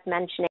always worth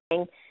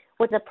mentioning,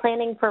 with the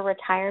Planning for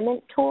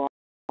Retirement tool.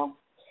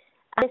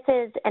 This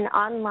is an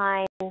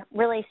online,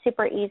 really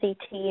super easy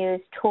to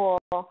use tool.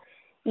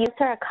 You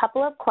answer a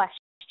couple of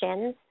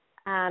questions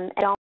and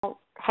don't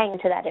hang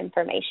to that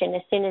information.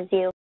 As soon as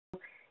you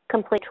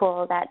complete the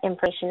tool, that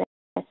information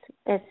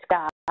is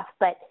off.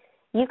 But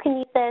you can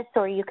use this,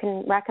 or you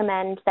can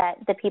recommend that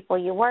the people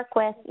you work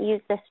with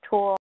use this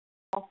tool.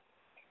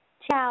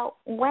 Now,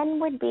 when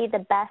would be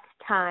the best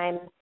time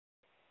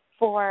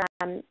for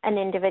an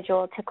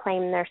individual to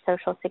claim their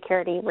Social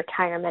Security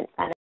retirement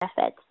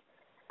benefits?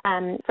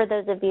 For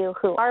those of you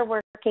who are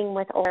working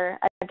with older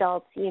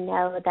adults, you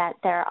know that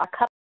there are a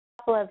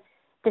couple of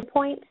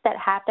points that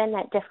happen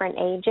at different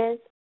ages.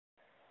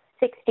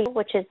 60,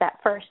 which is that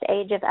first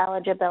age of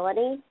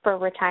eligibility for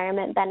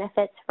retirement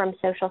benefits from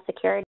Social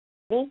Security.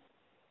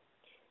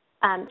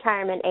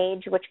 Retirement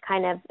age, which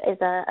kind of is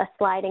a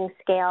sliding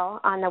scale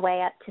on the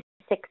way up to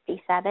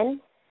 67.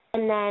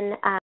 And then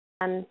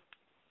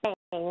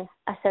paying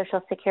a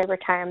Social Security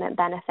retirement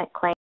benefit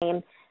claim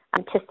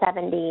to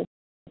 70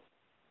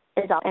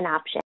 is an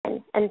option.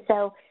 And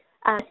so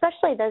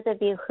especially those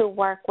of you who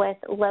work with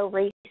low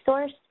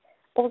resource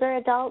older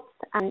adults,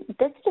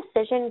 this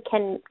decision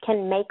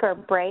can make or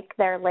break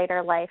their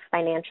later life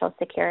financial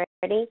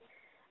security.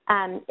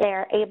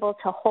 They're able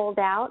to hold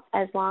out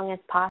as long as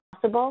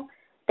possible.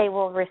 They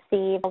will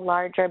receive a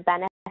larger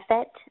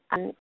benefit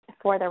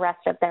for the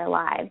rest of their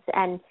lives.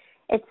 And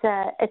it's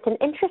an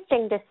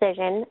interesting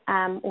decision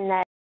in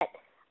that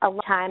a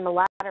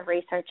lot of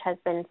research has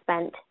been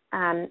spent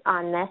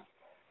on this.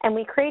 And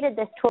we created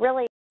this tool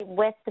really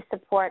with the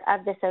support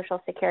of the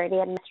Social Security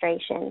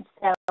Administration.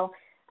 So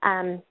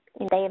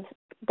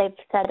they've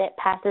said it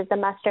passes the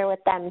muster with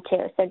them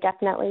too. So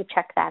definitely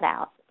check that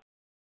out.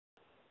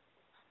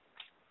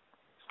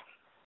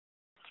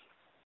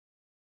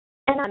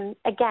 And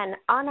again,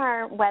 on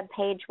our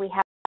webpage, we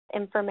have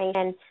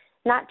information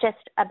not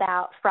just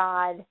about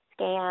fraud,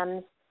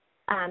 scams,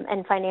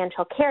 and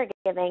financial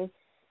caregiving,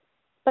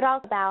 but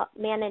also about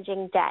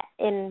managing debt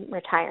in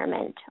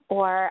retirement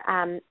or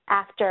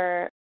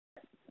after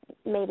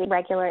maybe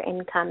regular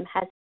income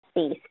has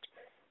ceased.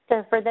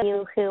 So for those of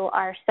you who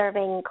are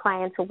serving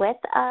clients with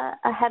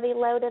a heavy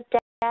load of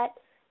debt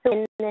who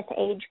in this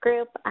age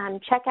group,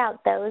 check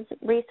out those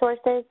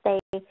resources. They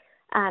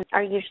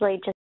are usually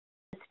just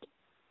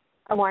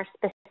more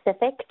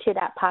specific to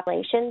that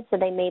population, so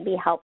they may be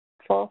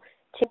helpful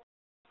to.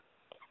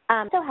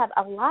 Also have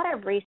a lot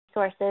of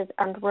resources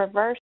on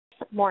reverse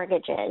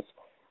mortgages,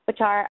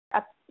 which are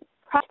a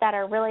product that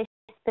are really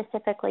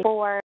specifically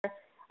for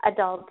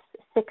adults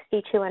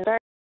 62 and older.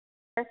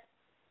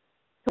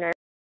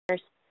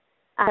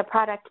 A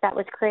product that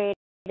was created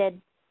in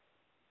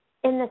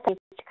the States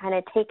to kind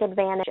of take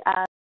advantage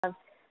of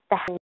the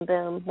housing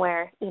boom,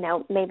 where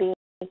maybe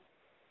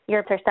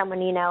you're or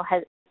someone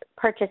has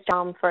purchased a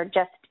home for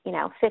just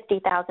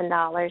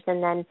 $50,000,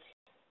 and then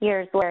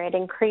years later it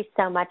increased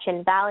so much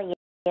in value,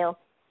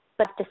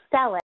 but to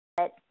sell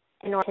it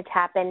in order to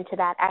tap into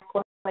that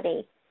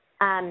equity.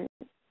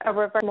 A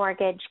reverse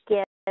mortgage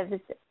gives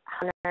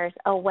homeowners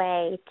a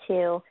way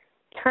to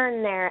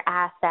turn their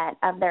asset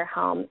of their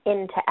home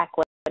into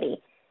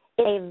equity.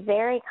 It's a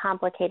very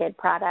complicated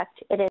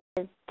product. It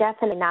is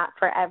definitely not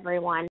for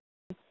everyone.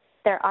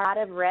 There are a lot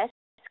of risks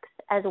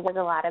as well as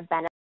a lot of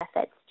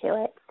benefits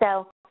to it.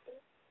 So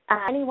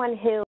anyone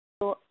who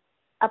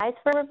applies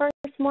for a reverse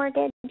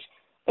mortgage is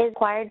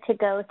required to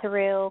go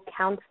through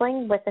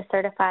counseling with a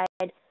certified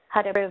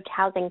HUD-approved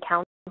housing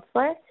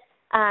counselor.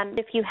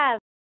 If you have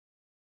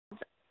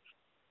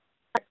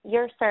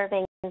you're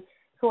serving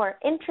who are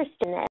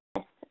interested in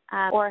this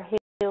or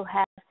who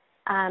have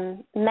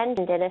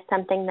mentioned it as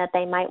something that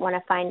they might want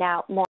to find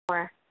out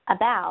more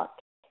about,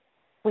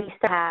 we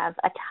still have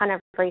a ton of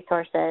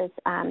resources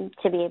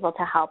to be able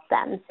to help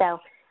them. So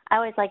I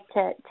always like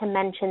to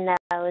mention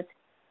those.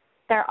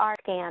 There are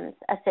scams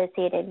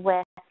associated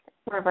with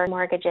reverse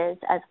mortgages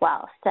as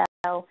well.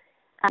 So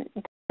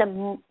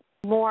the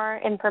more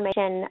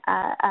information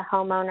a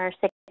homeowner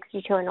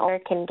 62 and older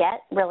can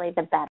get, really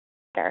the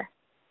better.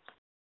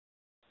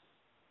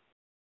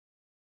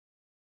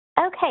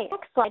 Okay,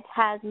 next slide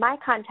has my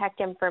contact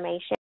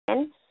information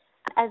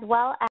as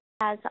well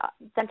as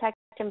contact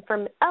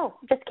information. Oh,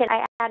 just kidding,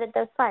 I added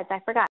those slides, I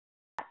forgot.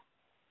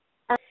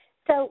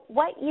 So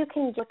what you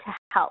can do to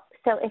help.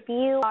 So if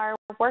you are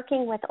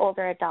working with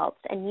older adults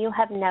and you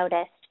have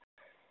noticed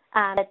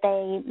that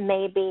they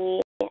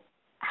may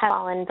have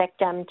fallen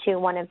victim to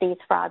one of these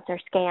frauds or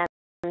scams,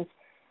 I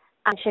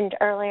mentioned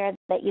earlier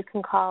that you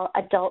can call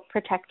Adult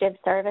Protective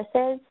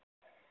Services.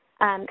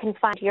 You can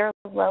find your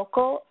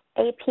local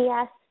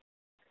APS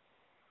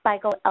by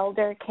going to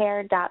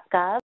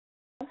eldercare.gov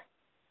or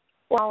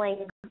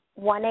calling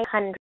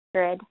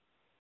 1-800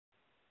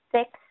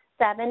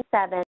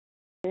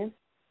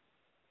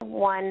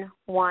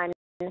 677-116.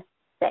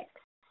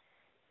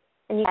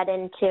 And you get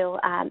into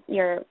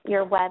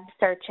your web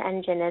search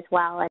engine as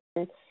well,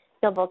 and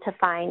you'll be able to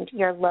find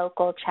your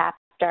local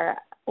chapter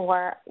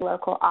or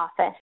local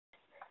office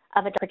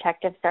of Adult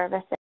Protective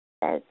Services.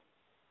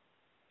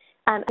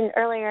 And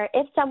earlier,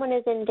 if someone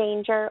is in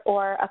danger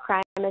or a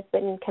crime has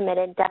been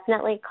committed,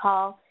 definitely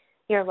call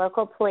your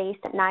local police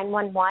at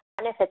 911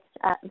 if it's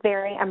a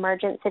very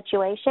emergent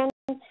situation,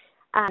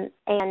 and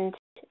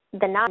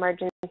the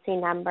non-emergency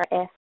number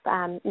if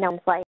no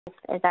one's life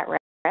is at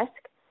risk.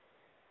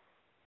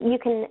 You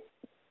can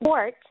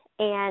report,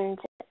 and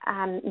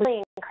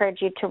really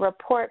encourage you to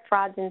report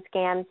frauds and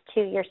scams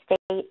to your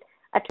state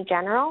attorney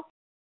general.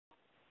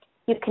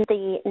 You can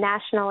the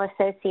National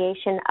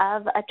Association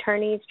of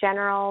Attorneys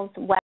General's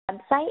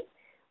website,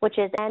 which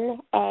is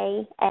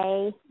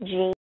naag.org,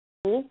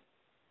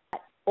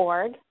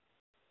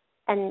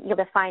 and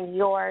you'll find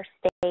your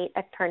state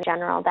attorney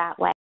general that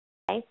way.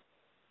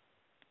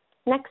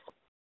 Next.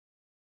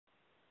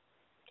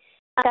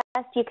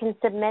 You can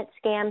submit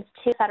scams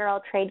to Federal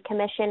Trade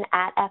Commission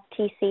at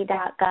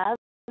ftc.gov.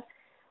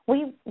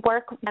 We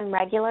work with them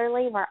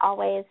regularly. We're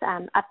always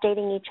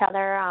updating each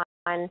other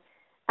on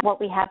what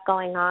we have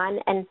going on,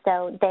 and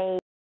so they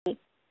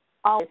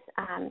always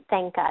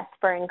thank us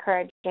for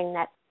encouraging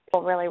that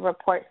people really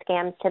report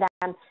scams to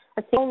them.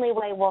 That's the only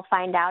way we'll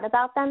find out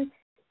about them.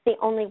 It's the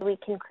only way we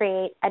can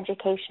create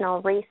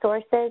educational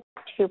resources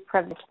to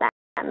prevent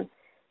them.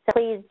 So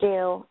please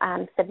do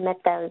submit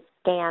those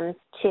scams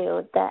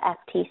to the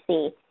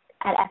FTC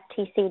at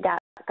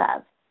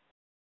ftc.gov.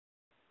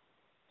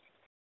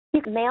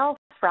 You can mail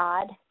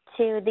fraud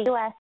to the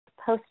U.S.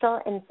 Postal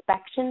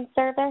Inspection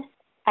Service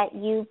at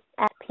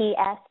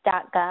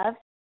usps.gov.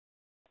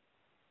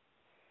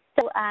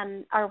 So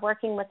are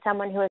working with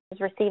someone who has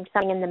received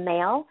something in the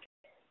mail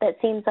that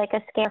seems like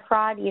a scam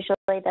fraud,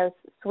 usually those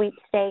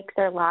sweepstakes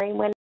or lottery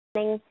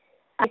winning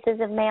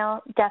pieces of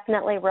mail,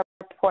 definitely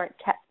report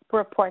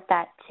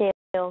that to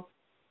the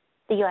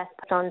U.S.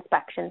 Postal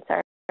Inspection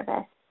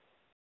Service.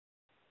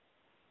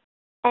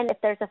 And if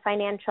there's a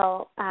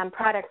financial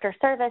product or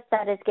service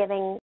that is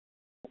giving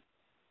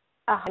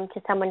a harm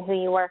to someone who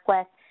you work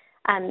with,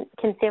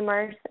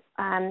 consumers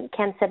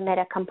can submit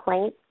a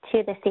complaint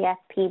to the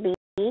CFPB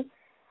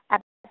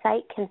at the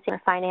site,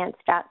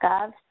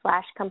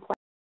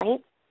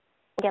 consumerfinance.gov/complaint.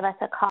 Give us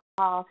a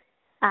call.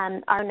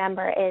 Our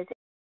number is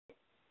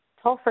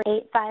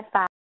toll-free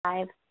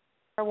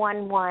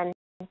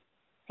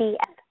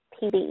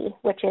 855-411-CFPB,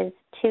 which is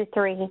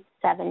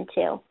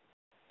 2372.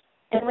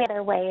 And we have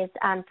other ways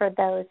for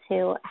those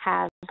who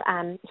have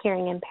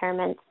hearing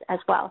impairments as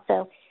well.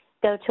 So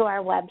go to our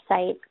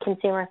website,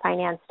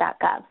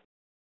 consumerfinance.gov.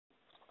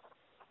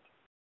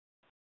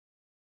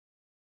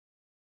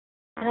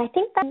 And I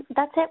think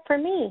that's it for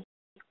me.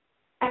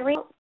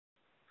 Irene,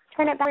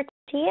 turn it back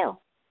to you.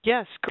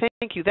 Yes,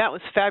 thank you. That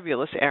was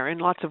fabulous, Erin.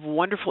 Lots of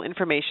wonderful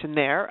information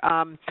there.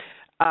 I'm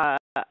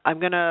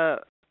going to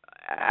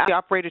ask the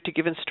operator to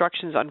give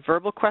instructions on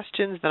verbal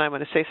questions, then I'm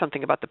going to say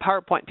something about the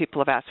PowerPoint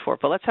people have asked for.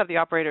 But let's have the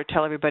operator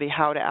tell everybody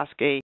how to ask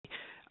a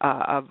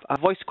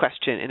voice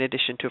question in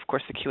addition to, of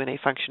course, the Q&A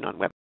function on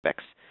WebEx.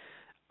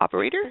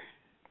 Operator?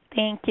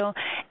 Thank you.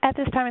 At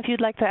this time, if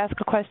you'd like to ask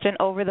a question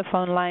over the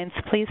phone lines,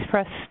 please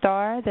press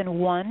star, then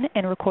 1,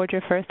 and record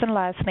your first and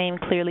last name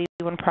clearly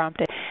when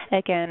prompted.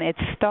 Again, it's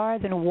star,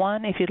 then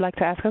 1 if you'd like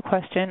to ask a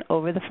question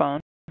over the phone.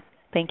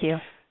 Thank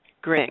you.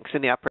 Great. Thanks.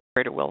 And the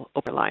operator will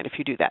open the line if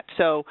you do that.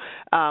 So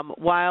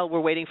while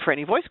we're waiting for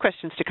any voice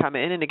questions to come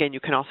in, and again, you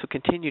can also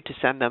continue to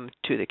send them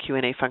to the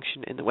Q&A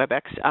function in the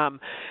WebEx,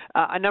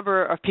 a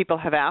number of people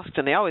have asked,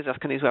 and they always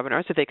ask on these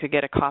webinars, if they could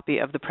get a copy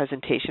of the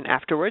presentation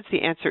afterwards.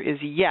 The answer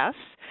is yes.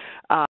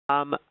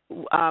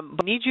 We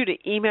need you to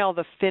email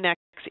the FinX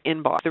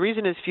inbox. The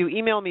reason is if you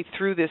email me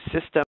through this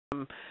system,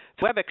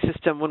 WebEx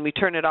system, when we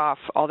turn it off,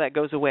 all that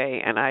goes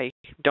away, and I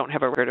don't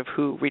have a record of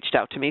who reached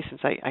out to me since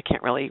I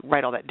can't really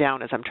write all that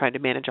down as I'm trying to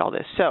manage all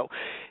this. So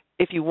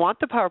if you want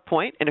the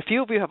PowerPoint, and a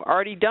few of you have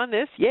already done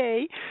this,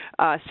 yay,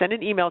 send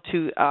an email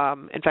to,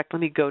 in fact, let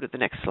me go to the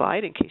next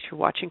slide in case you're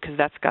watching, because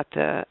that's got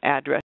the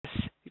address.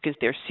 You can see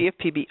there,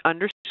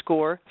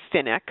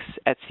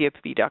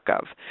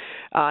 CFPB_FinX@CFPB.gov.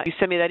 You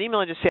send me that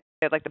email and just say,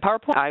 I'd like the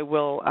PowerPoint. I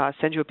will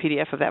send you a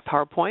PDF of that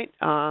PowerPoint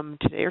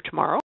today or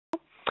tomorrow.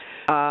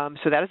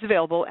 So that is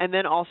available. And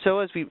then also,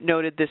 as we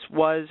noted, this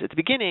was, at the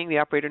beginning, the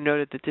operator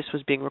noted that this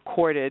was being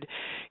recorded.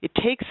 It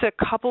takes a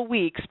couple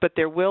weeks, but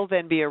there will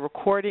then be a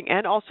recording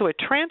and also a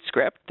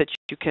transcript that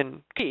you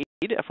can read,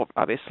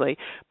 obviously,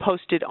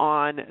 posted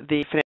on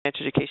the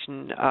financial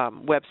education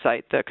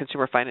website, the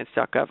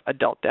consumerfinance.gov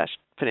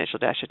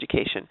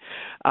adult-financial-education.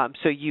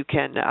 So you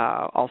can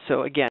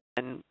also, again,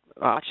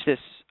 watch this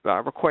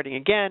recording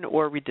again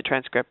or read the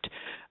transcript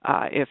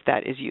if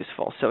that is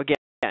useful. So again,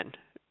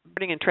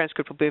 recording and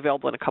transcript will be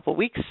available in a couple of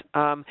weeks,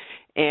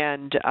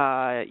 and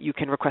you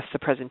can request the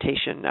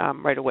presentation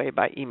right away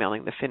by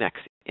emailing the FinX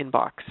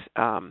inbox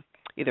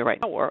either right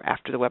now or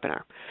after the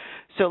webinar.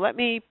 So let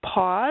me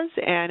pause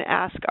and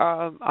ask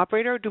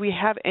operator, do we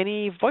have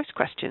any voice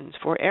questions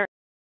for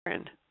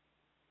Erin?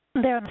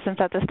 There are no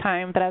at this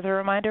time, but as a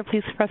reminder,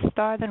 please press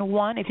star then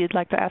 1 if you'd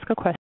like to ask a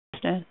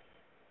question.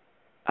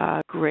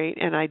 Great,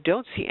 and I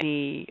don't see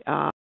any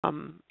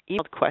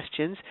emailed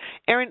questions.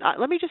 Erin,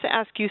 let me just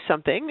ask you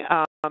something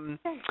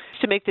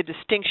to make the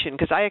distinction,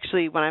 because I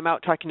actually, when I'm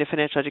out talking to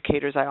financial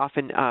educators, I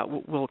often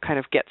will kind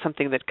of get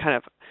something that kind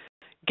of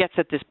gets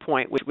at this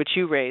point, which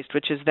you raised,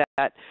 which is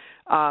that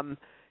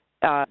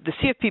the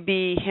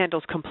CFPB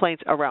handles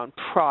complaints around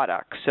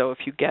products. So if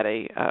you get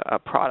a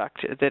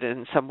product that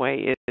in some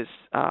way is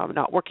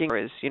not working or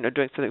is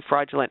doing something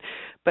fraudulent,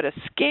 but a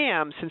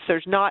scam, since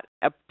there's not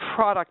a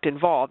product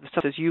involved,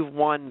 such as you've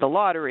won the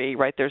lottery,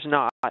 right? There's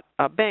not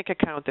a bank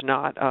account, there's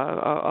not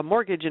a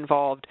mortgage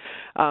involved.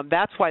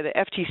 That's why the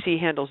FTC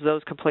handles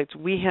those complaints.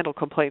 We handle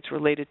complaints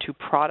related to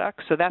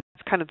products. So that's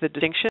kind of the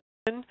distinction.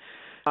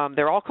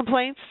 They're all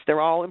complaints.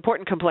 They're all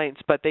important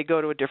complaints, but they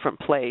go to a different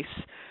place.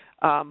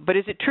 But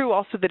is it true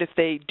also that if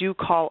they do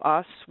call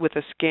us with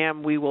a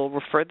scam, we will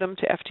refer them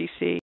to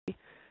FTC?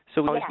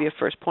 So we always be a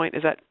first point.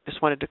 Is that,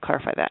 just wanted to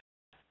clarify that.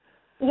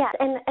 Yes,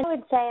 and I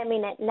would say, I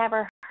mean, it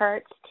never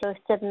hurts to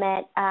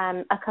submit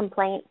a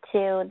complaint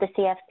to the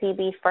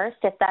CFPB first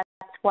if that's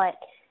what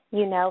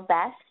you know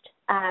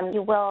best.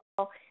 You will,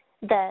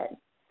 the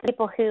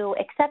people who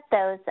accept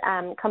those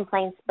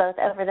complaints both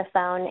over the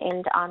phone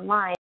and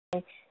online,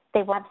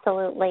 they will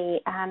absolutely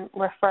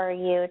refer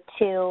you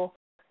to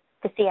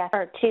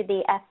the to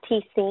the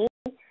FTC.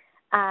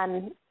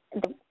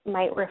 They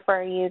might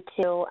refer you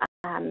to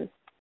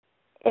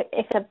if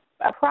it's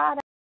a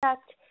product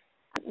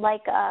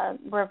like a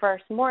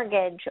reverse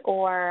mortgage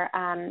or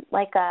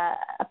like a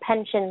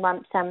pension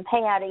lump sum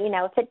payout.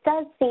 If it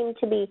does seem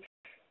to be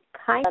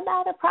kind of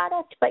about a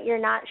product, but you're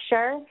not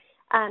sure,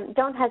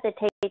 don't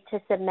hesitate to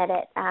submit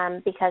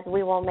it because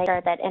we will make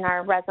sure that in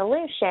our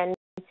resolution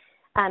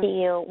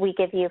we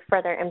give you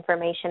further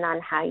information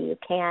on how you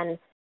can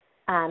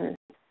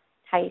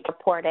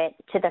report it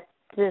to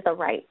the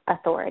right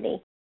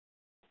authority.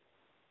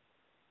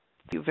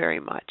 Thank you very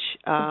much.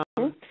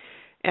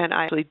 And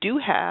I actually do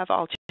have,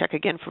 I'll check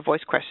again for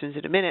voice questions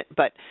in a minute,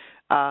 but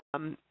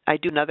I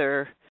do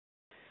another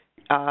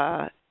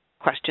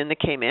question that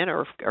came in,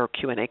 or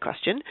Q&A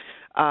question,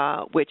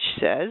 which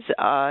says,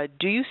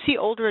 do you see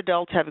older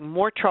adults having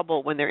more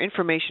trouble when their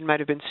information might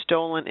have been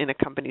stolen in a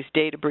company's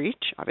data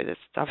breach? That's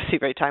obviously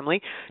very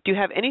timely. Do you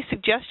have any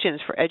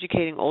suggestions for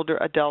educating older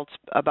adults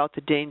about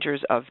the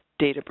dangers of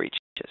data breaches?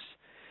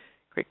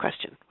 Great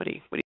question. What do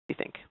you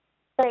think?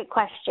 Great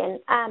question.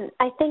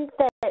 I think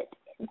that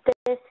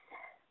this,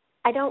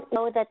 I don't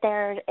know that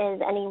there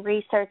is any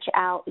research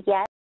out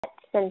yet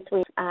since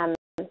we've,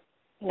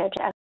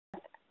 just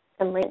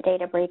some recent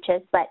data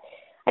breaches, but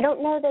I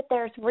don't know that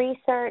there's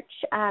research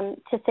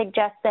to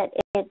suggest that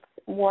it's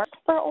worse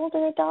for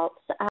older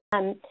adults.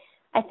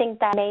 I think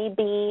that may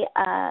be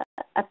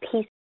a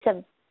piece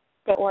of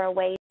data or a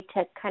way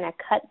to kind of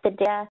cut the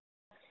data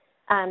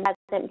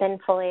hasn't been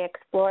fully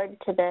explored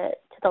to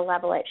the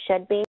level it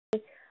should be.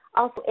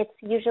 Also, it's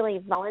usually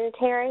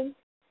voluntary,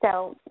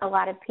 so a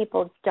lot of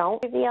people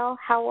don't reveal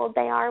how old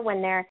they are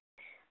when they're,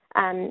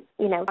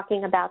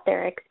 talking about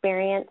their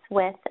experience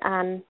with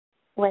a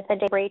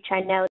data breach.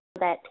 I know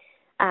that,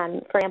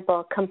 for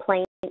example,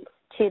 complaints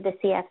to the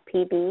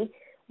CFPB,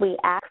 we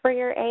ask for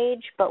your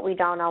age, but we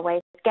don't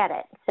always get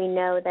it. So we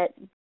know that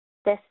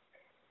this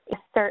is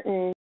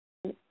certain,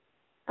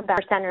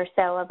 about 1% or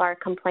so of our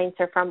complaints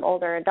are from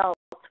older adults.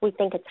 We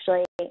think it's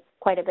actually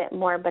quite a bit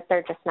more, but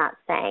they're just not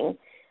saying.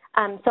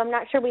 So I'm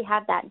not sure we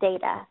have that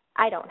data.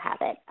 I don't have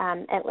it,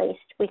 at least.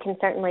 We can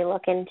certainly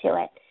look into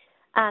it.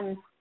 And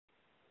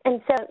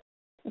so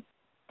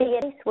the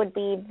advice would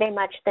be very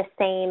much the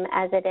same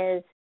as it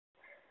is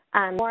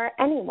for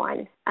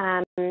anyone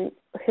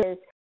who's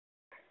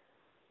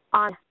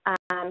on,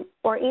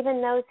 or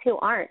even those who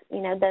aren't,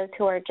 those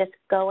who are just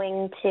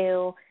going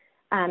to,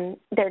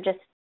 they're just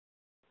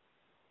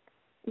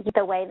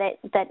the way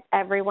that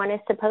everyone is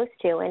supposed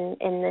to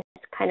in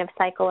this kind of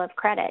cycle of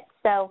credit.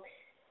 So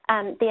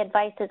the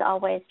advice is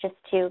always just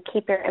to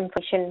keep your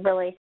information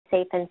really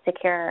safe and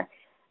secure,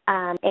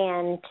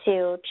 and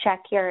to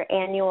check your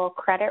annual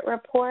credit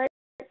report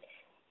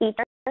each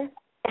year.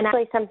 And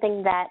actually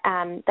something that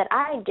that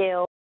I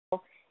do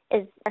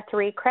is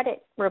 3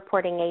 credit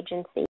reporting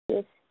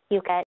agencies.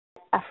 You get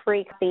a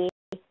free copy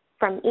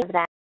from each of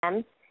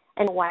them.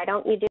 And why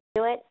don't you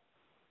do it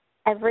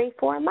every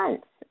 4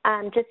 months,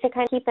 just to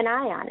kind of keep an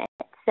eye on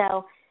it?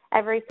 So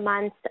every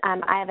month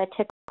I have a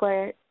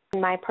tickler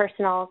in my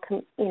personal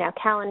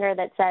calendar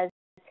that says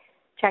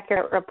check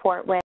your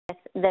report with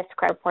this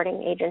credit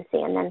reporting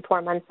agency, and then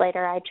 4 months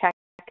later I check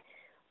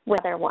with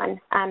another one.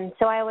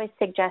 So I always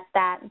suggest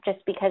that,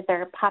 just because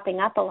they're popping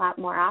up a lot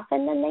more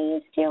often than they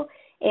used to.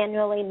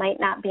 Annually might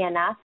not be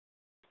enough.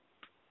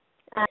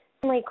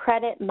 Certainly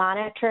credit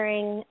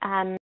monitoring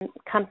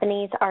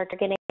companies are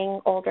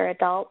targeting older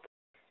adults.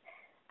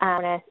 I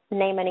don't want to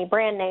name any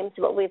brand names,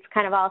 but we've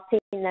kind of all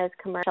seen those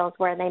commercials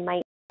where they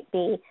might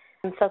be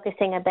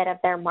focusing a bit of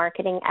their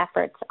marketing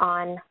efforts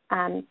on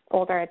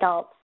older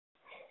adults.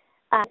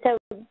 So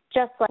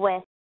just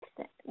like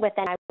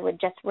within, I would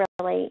just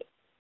really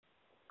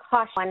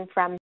caution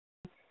from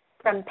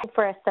paying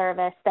for a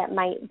service that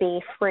might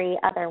be free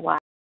otherwise,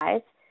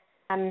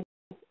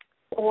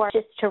 or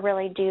just to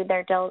really do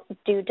their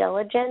due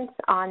diligence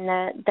on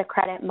the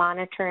credit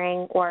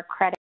monitoring or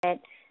credit,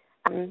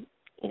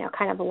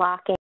 kind of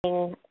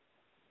locking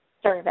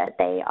service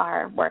they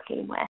are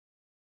working with.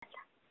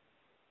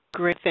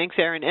 Great, thanks,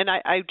 Erin. And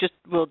I just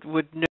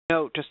would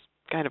note just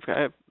kind of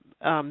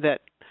that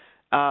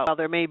while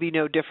there may be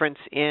no difference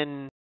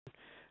in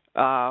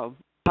how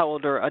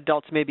older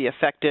adults may be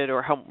affected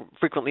or how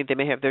frequently they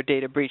may have their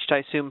data breached,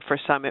 I assume for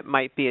some it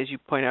might be, as you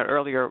pointed out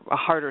earlier, a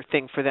harder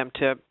thing for them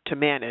to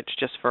manage,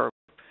 just for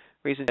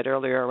reasons that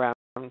earlier around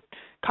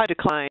cognitive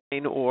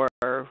decline or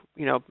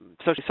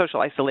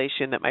social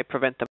isolation that might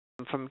prevent them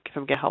from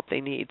getting help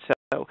they need.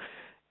 So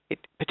it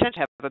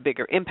potentially have a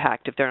bigger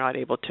impact if they're not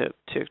able to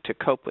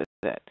cope with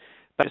it.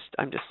 But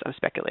I'm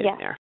speculating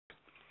there.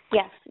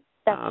 Yes,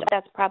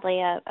 that's probably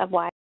a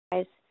wise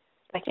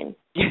question.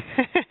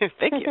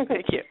 Thank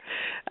you.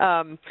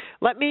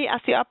 Let me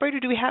ask the operator.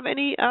 Do we have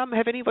any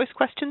voice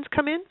questions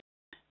come in?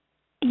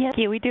 Yes,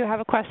 we do have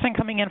a question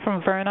coming in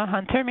from Verna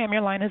Hunter. Ma'am,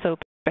 your line is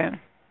open.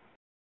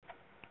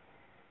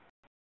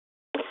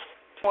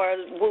 Or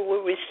will we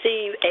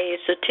receive a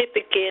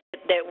certificate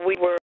that we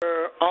were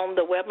on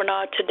the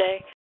webinar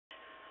today?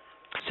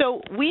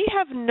 So we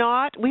have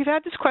not. We've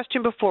had this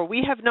question before.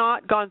 We have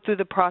not gone through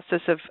the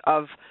process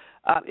of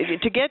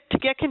to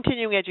get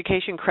continuing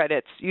education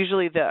credits.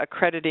 Usually, the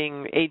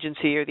accrediting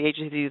agency or the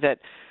agency that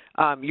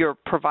you're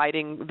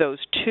providing those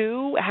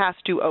to has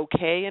to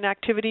okay an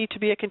activity to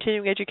be a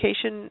continuing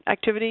education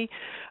activity,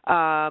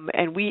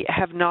 and we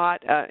have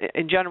not,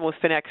 in general, with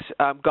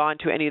FINEX, gone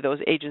to any of those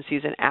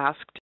agencies and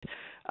asked.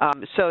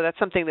 So that's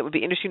something that would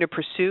be interesting to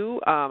pursue.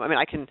 I mean,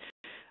 I can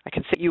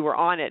say you were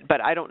on it,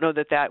 but I don't know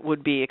that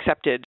would be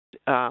accepted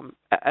as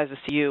a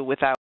CU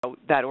without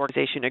that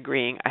organization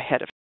agreeing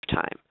ahead of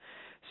time.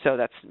 So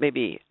that's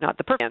maybe not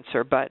the perfect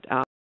answer, but that's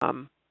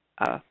kind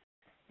of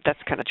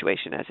the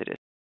situation as it is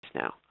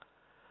now.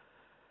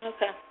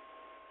 Okay.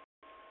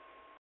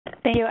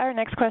 Thank you. Our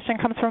next question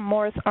comes from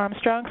Morris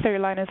Armstrong. So your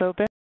line is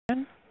open.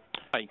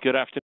 Hi, good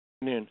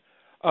afternoon.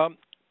 You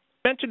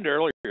mentioned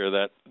earlier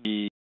that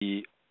the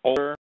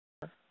older,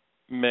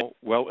 male,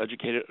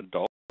 well-educated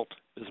adult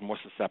is more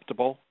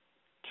susceptible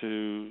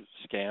to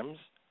scams.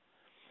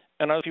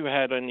 And I don't know if you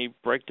had any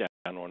breakdown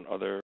on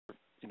other,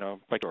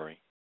 story.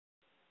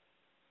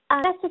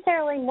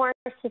 Necessarily more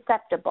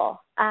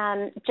susceptible,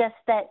 just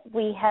that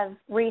we have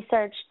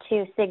research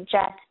to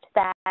suggest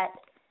that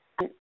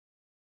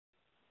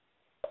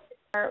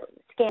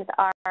scams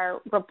are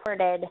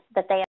reported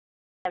that they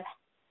have,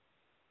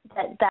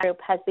 that group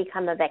has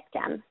become a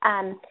victim.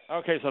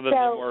 Okay, so they're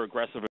more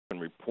aggressive in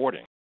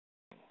reporting.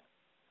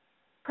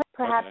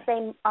 Perhaps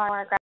they are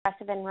more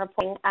aggressive in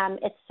reporting.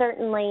 It's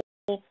certainly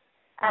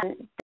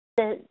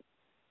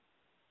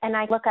and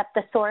I look up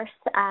the source.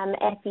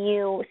 If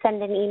you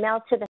send an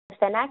email to the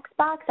FINEX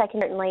box, I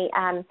can certainly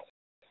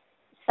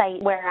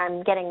cite where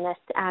I'm getting this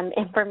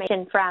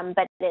information from.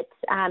 But it's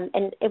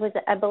and it was,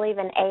 I believe,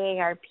 an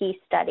AARP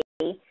study.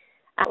 It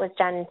was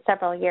done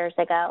several years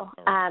ago.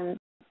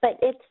 But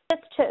it's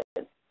just to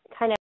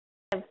kind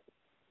of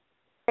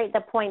create the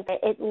point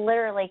that it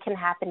literally can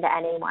happen to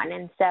anyone,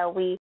 and so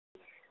we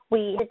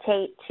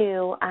hesitate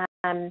to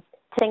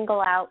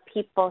single out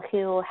people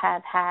who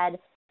have had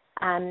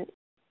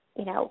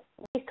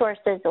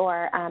resources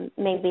or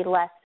maybe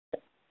less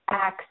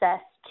access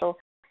to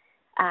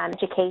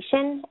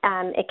education.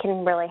 It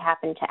can really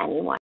happen to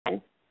anyone.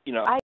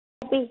 I'd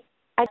be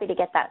happy to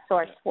get that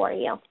source for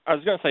you. I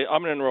was going to say,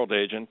 I'm an enrolled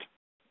agent,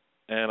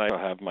 and I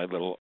have my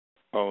little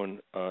own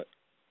RA,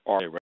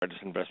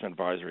 Registered Investment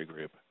Advisory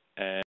Group.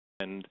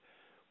 And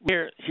we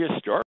hear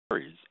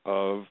stories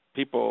of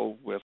people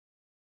with,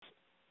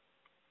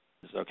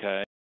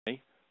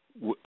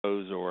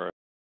 those or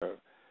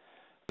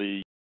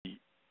the,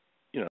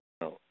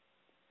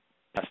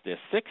 past their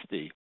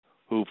 60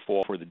 who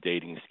fall for the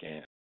dating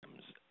scams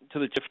to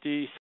the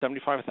 $50,000,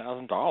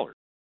 $75,000.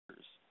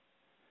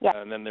 Yeah.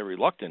 And then they're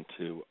reluctant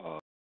to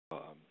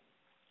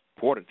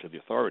report it to the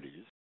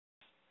authorities.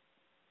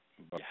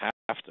 But you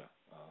have to.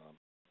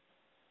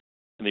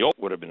 And the old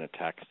would have been a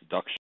tax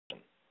deduction,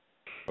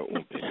 but it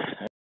won't be.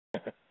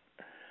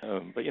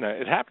 But,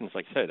 it happens,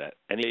 like I said, at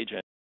any age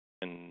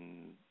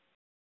and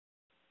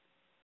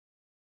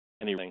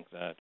anything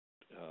that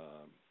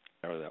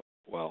that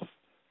wealth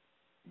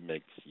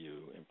makes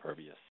you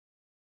impervious.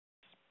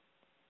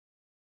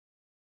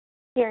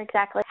 You're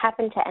exactly.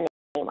 Happen to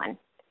anyone.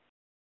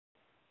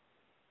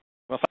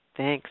 Well,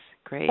 thanks.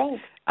 Great.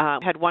 Thanks.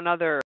 Had one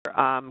other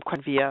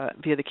question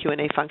via the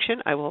Q&A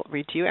function. I will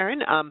read to you,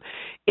 Erin.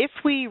 If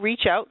we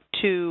reach out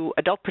to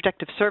Adult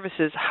Protective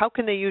Services, how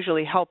can they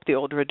usually help the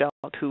older adult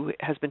who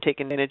has been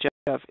taken advantage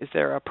of? Is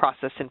there a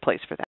process in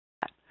place for that?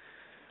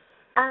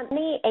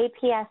 Many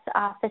APS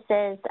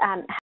offices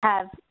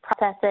have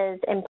processes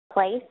in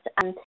place.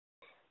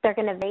 They're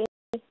going to vary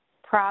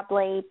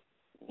probably,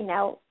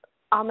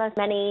 almost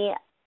many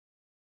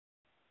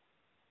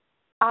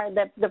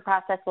the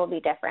process will be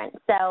different.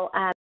 So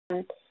I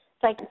can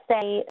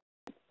say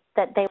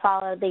that they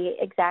follow the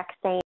exact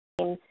same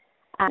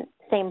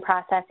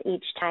process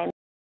each time,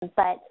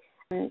 but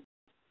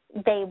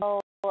they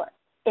will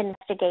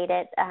investigate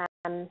it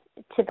to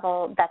the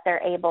level that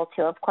they're able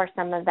to. Of course,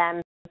 some of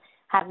them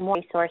have more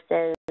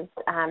resources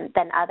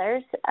than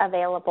others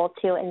available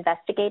to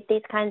investigate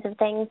these kinds of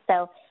things.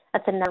 So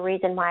that's another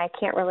reason why I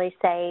can't really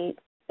say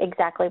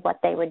exactly what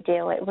they would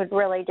do. It would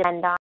really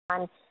depend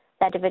on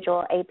the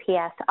individual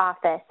APS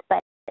office.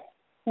 But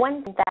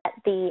one thing that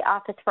the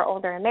Office for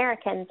Older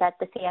Americans at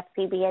the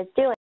CFPB is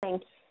doing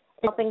is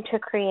helping to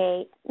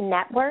create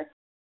networks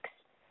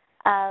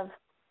of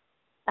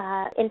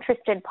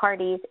interested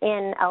parties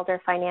in elder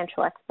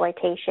financial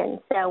exploitation.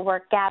 So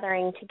we're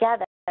gathering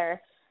together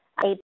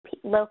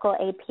local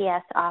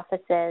APS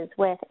offices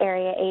with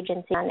area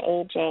agencies on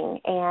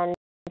aging and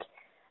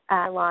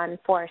law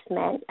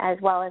enforcement, as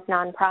well as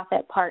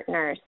nonprofit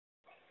partners.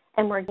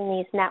 And we're doing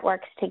these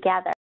networks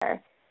together,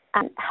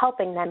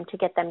 helping them to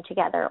get them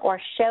together or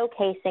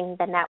showcasing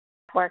the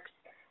networks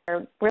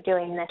that are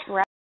doing this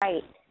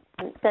right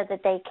so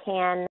that they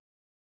can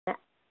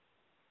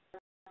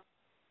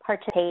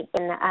participate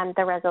in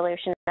the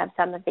resolution of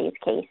some of these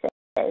cases.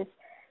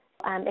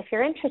 If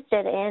you're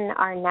interested in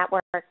our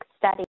network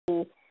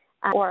study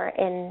or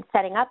in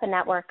setting up a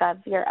network of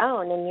your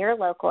own in your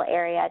local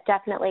area,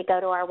 definitely go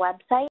to our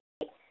website,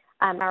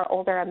 our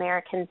Older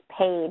Americans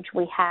page.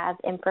 We have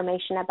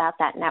information about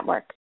that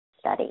network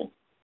study.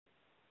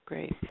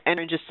 Great. And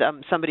just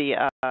somebody,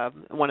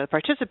 one of the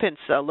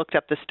participants looked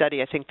up the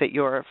study I think that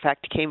your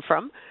fact came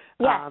from,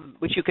 yes.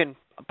 Which you can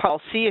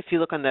probably see if you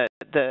look on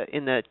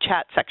in the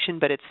chat section,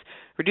 but it's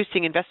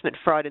Reducing Investment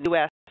Fraud in the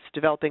U.S.,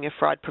 Developing a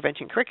Fraud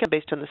Prevention Curriculum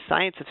Based on the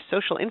Science of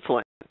Social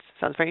Influence.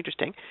 Sounds very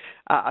interesting.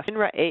 A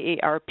FINRA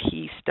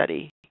AARP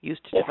study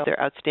used to develop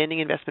their outstanding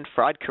investment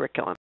fraud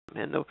curriculum,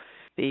 and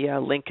the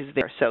link is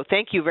there. So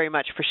thank you very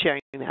much for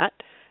sharing that.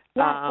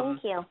 Yeah,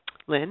 thank you.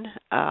 Lynn.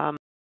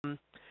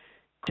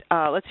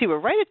 Let's see, we're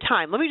right at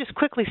time. Let me just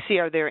quickly see,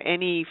 are there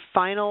any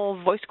final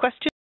voice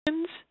questions,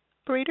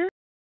 operator?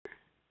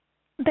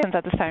 There's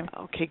at this time.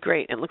 Okay,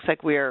 great. It looks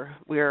like we're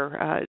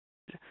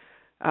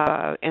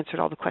answered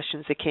all the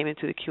questions that came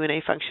into the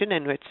Q&A function,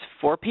 and it's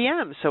 4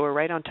 p.m., so we're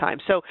right on time.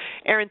 So,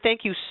 Erin,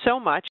 thank you so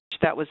much.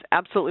 That was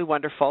absolutely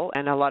wonderful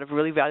and a lot of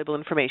really valuable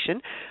information.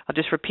 I'll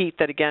just repeat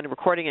that again,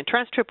 recording and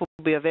transcript will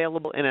be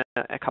available in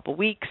a couple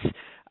weeks.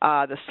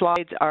 The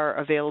slides are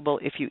available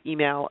if you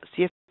email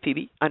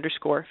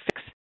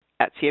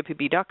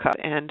CFPB_fix@CFPB.gov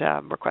and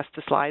request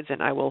the slides,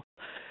 and I will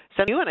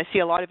send you, and I see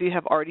a lot of you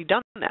have already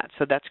done that,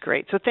 so that's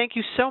great. So thank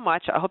you so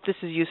much. I hope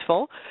this is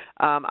useful.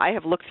 I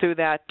have looked through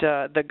that,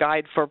 the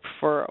guide for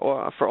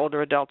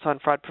older adults on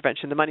fraud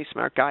prevention, the Money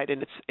Smart Guide,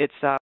 and it's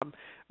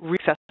really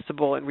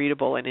accessible and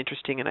readable and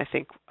interesting, and I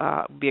think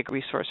will be a good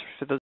resource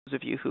for those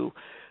of you who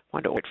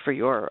want to order it for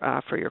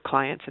your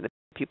clients and the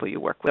people you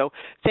work with. So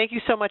thank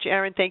you so much,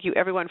 Erin. Thank you,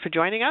 everyone, for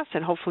joining us,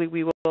 and hopefully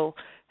we will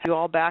have you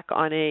all back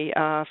on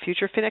a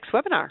future FinX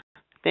webinar.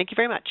 Thank you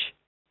very much.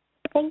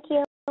 Thank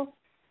you.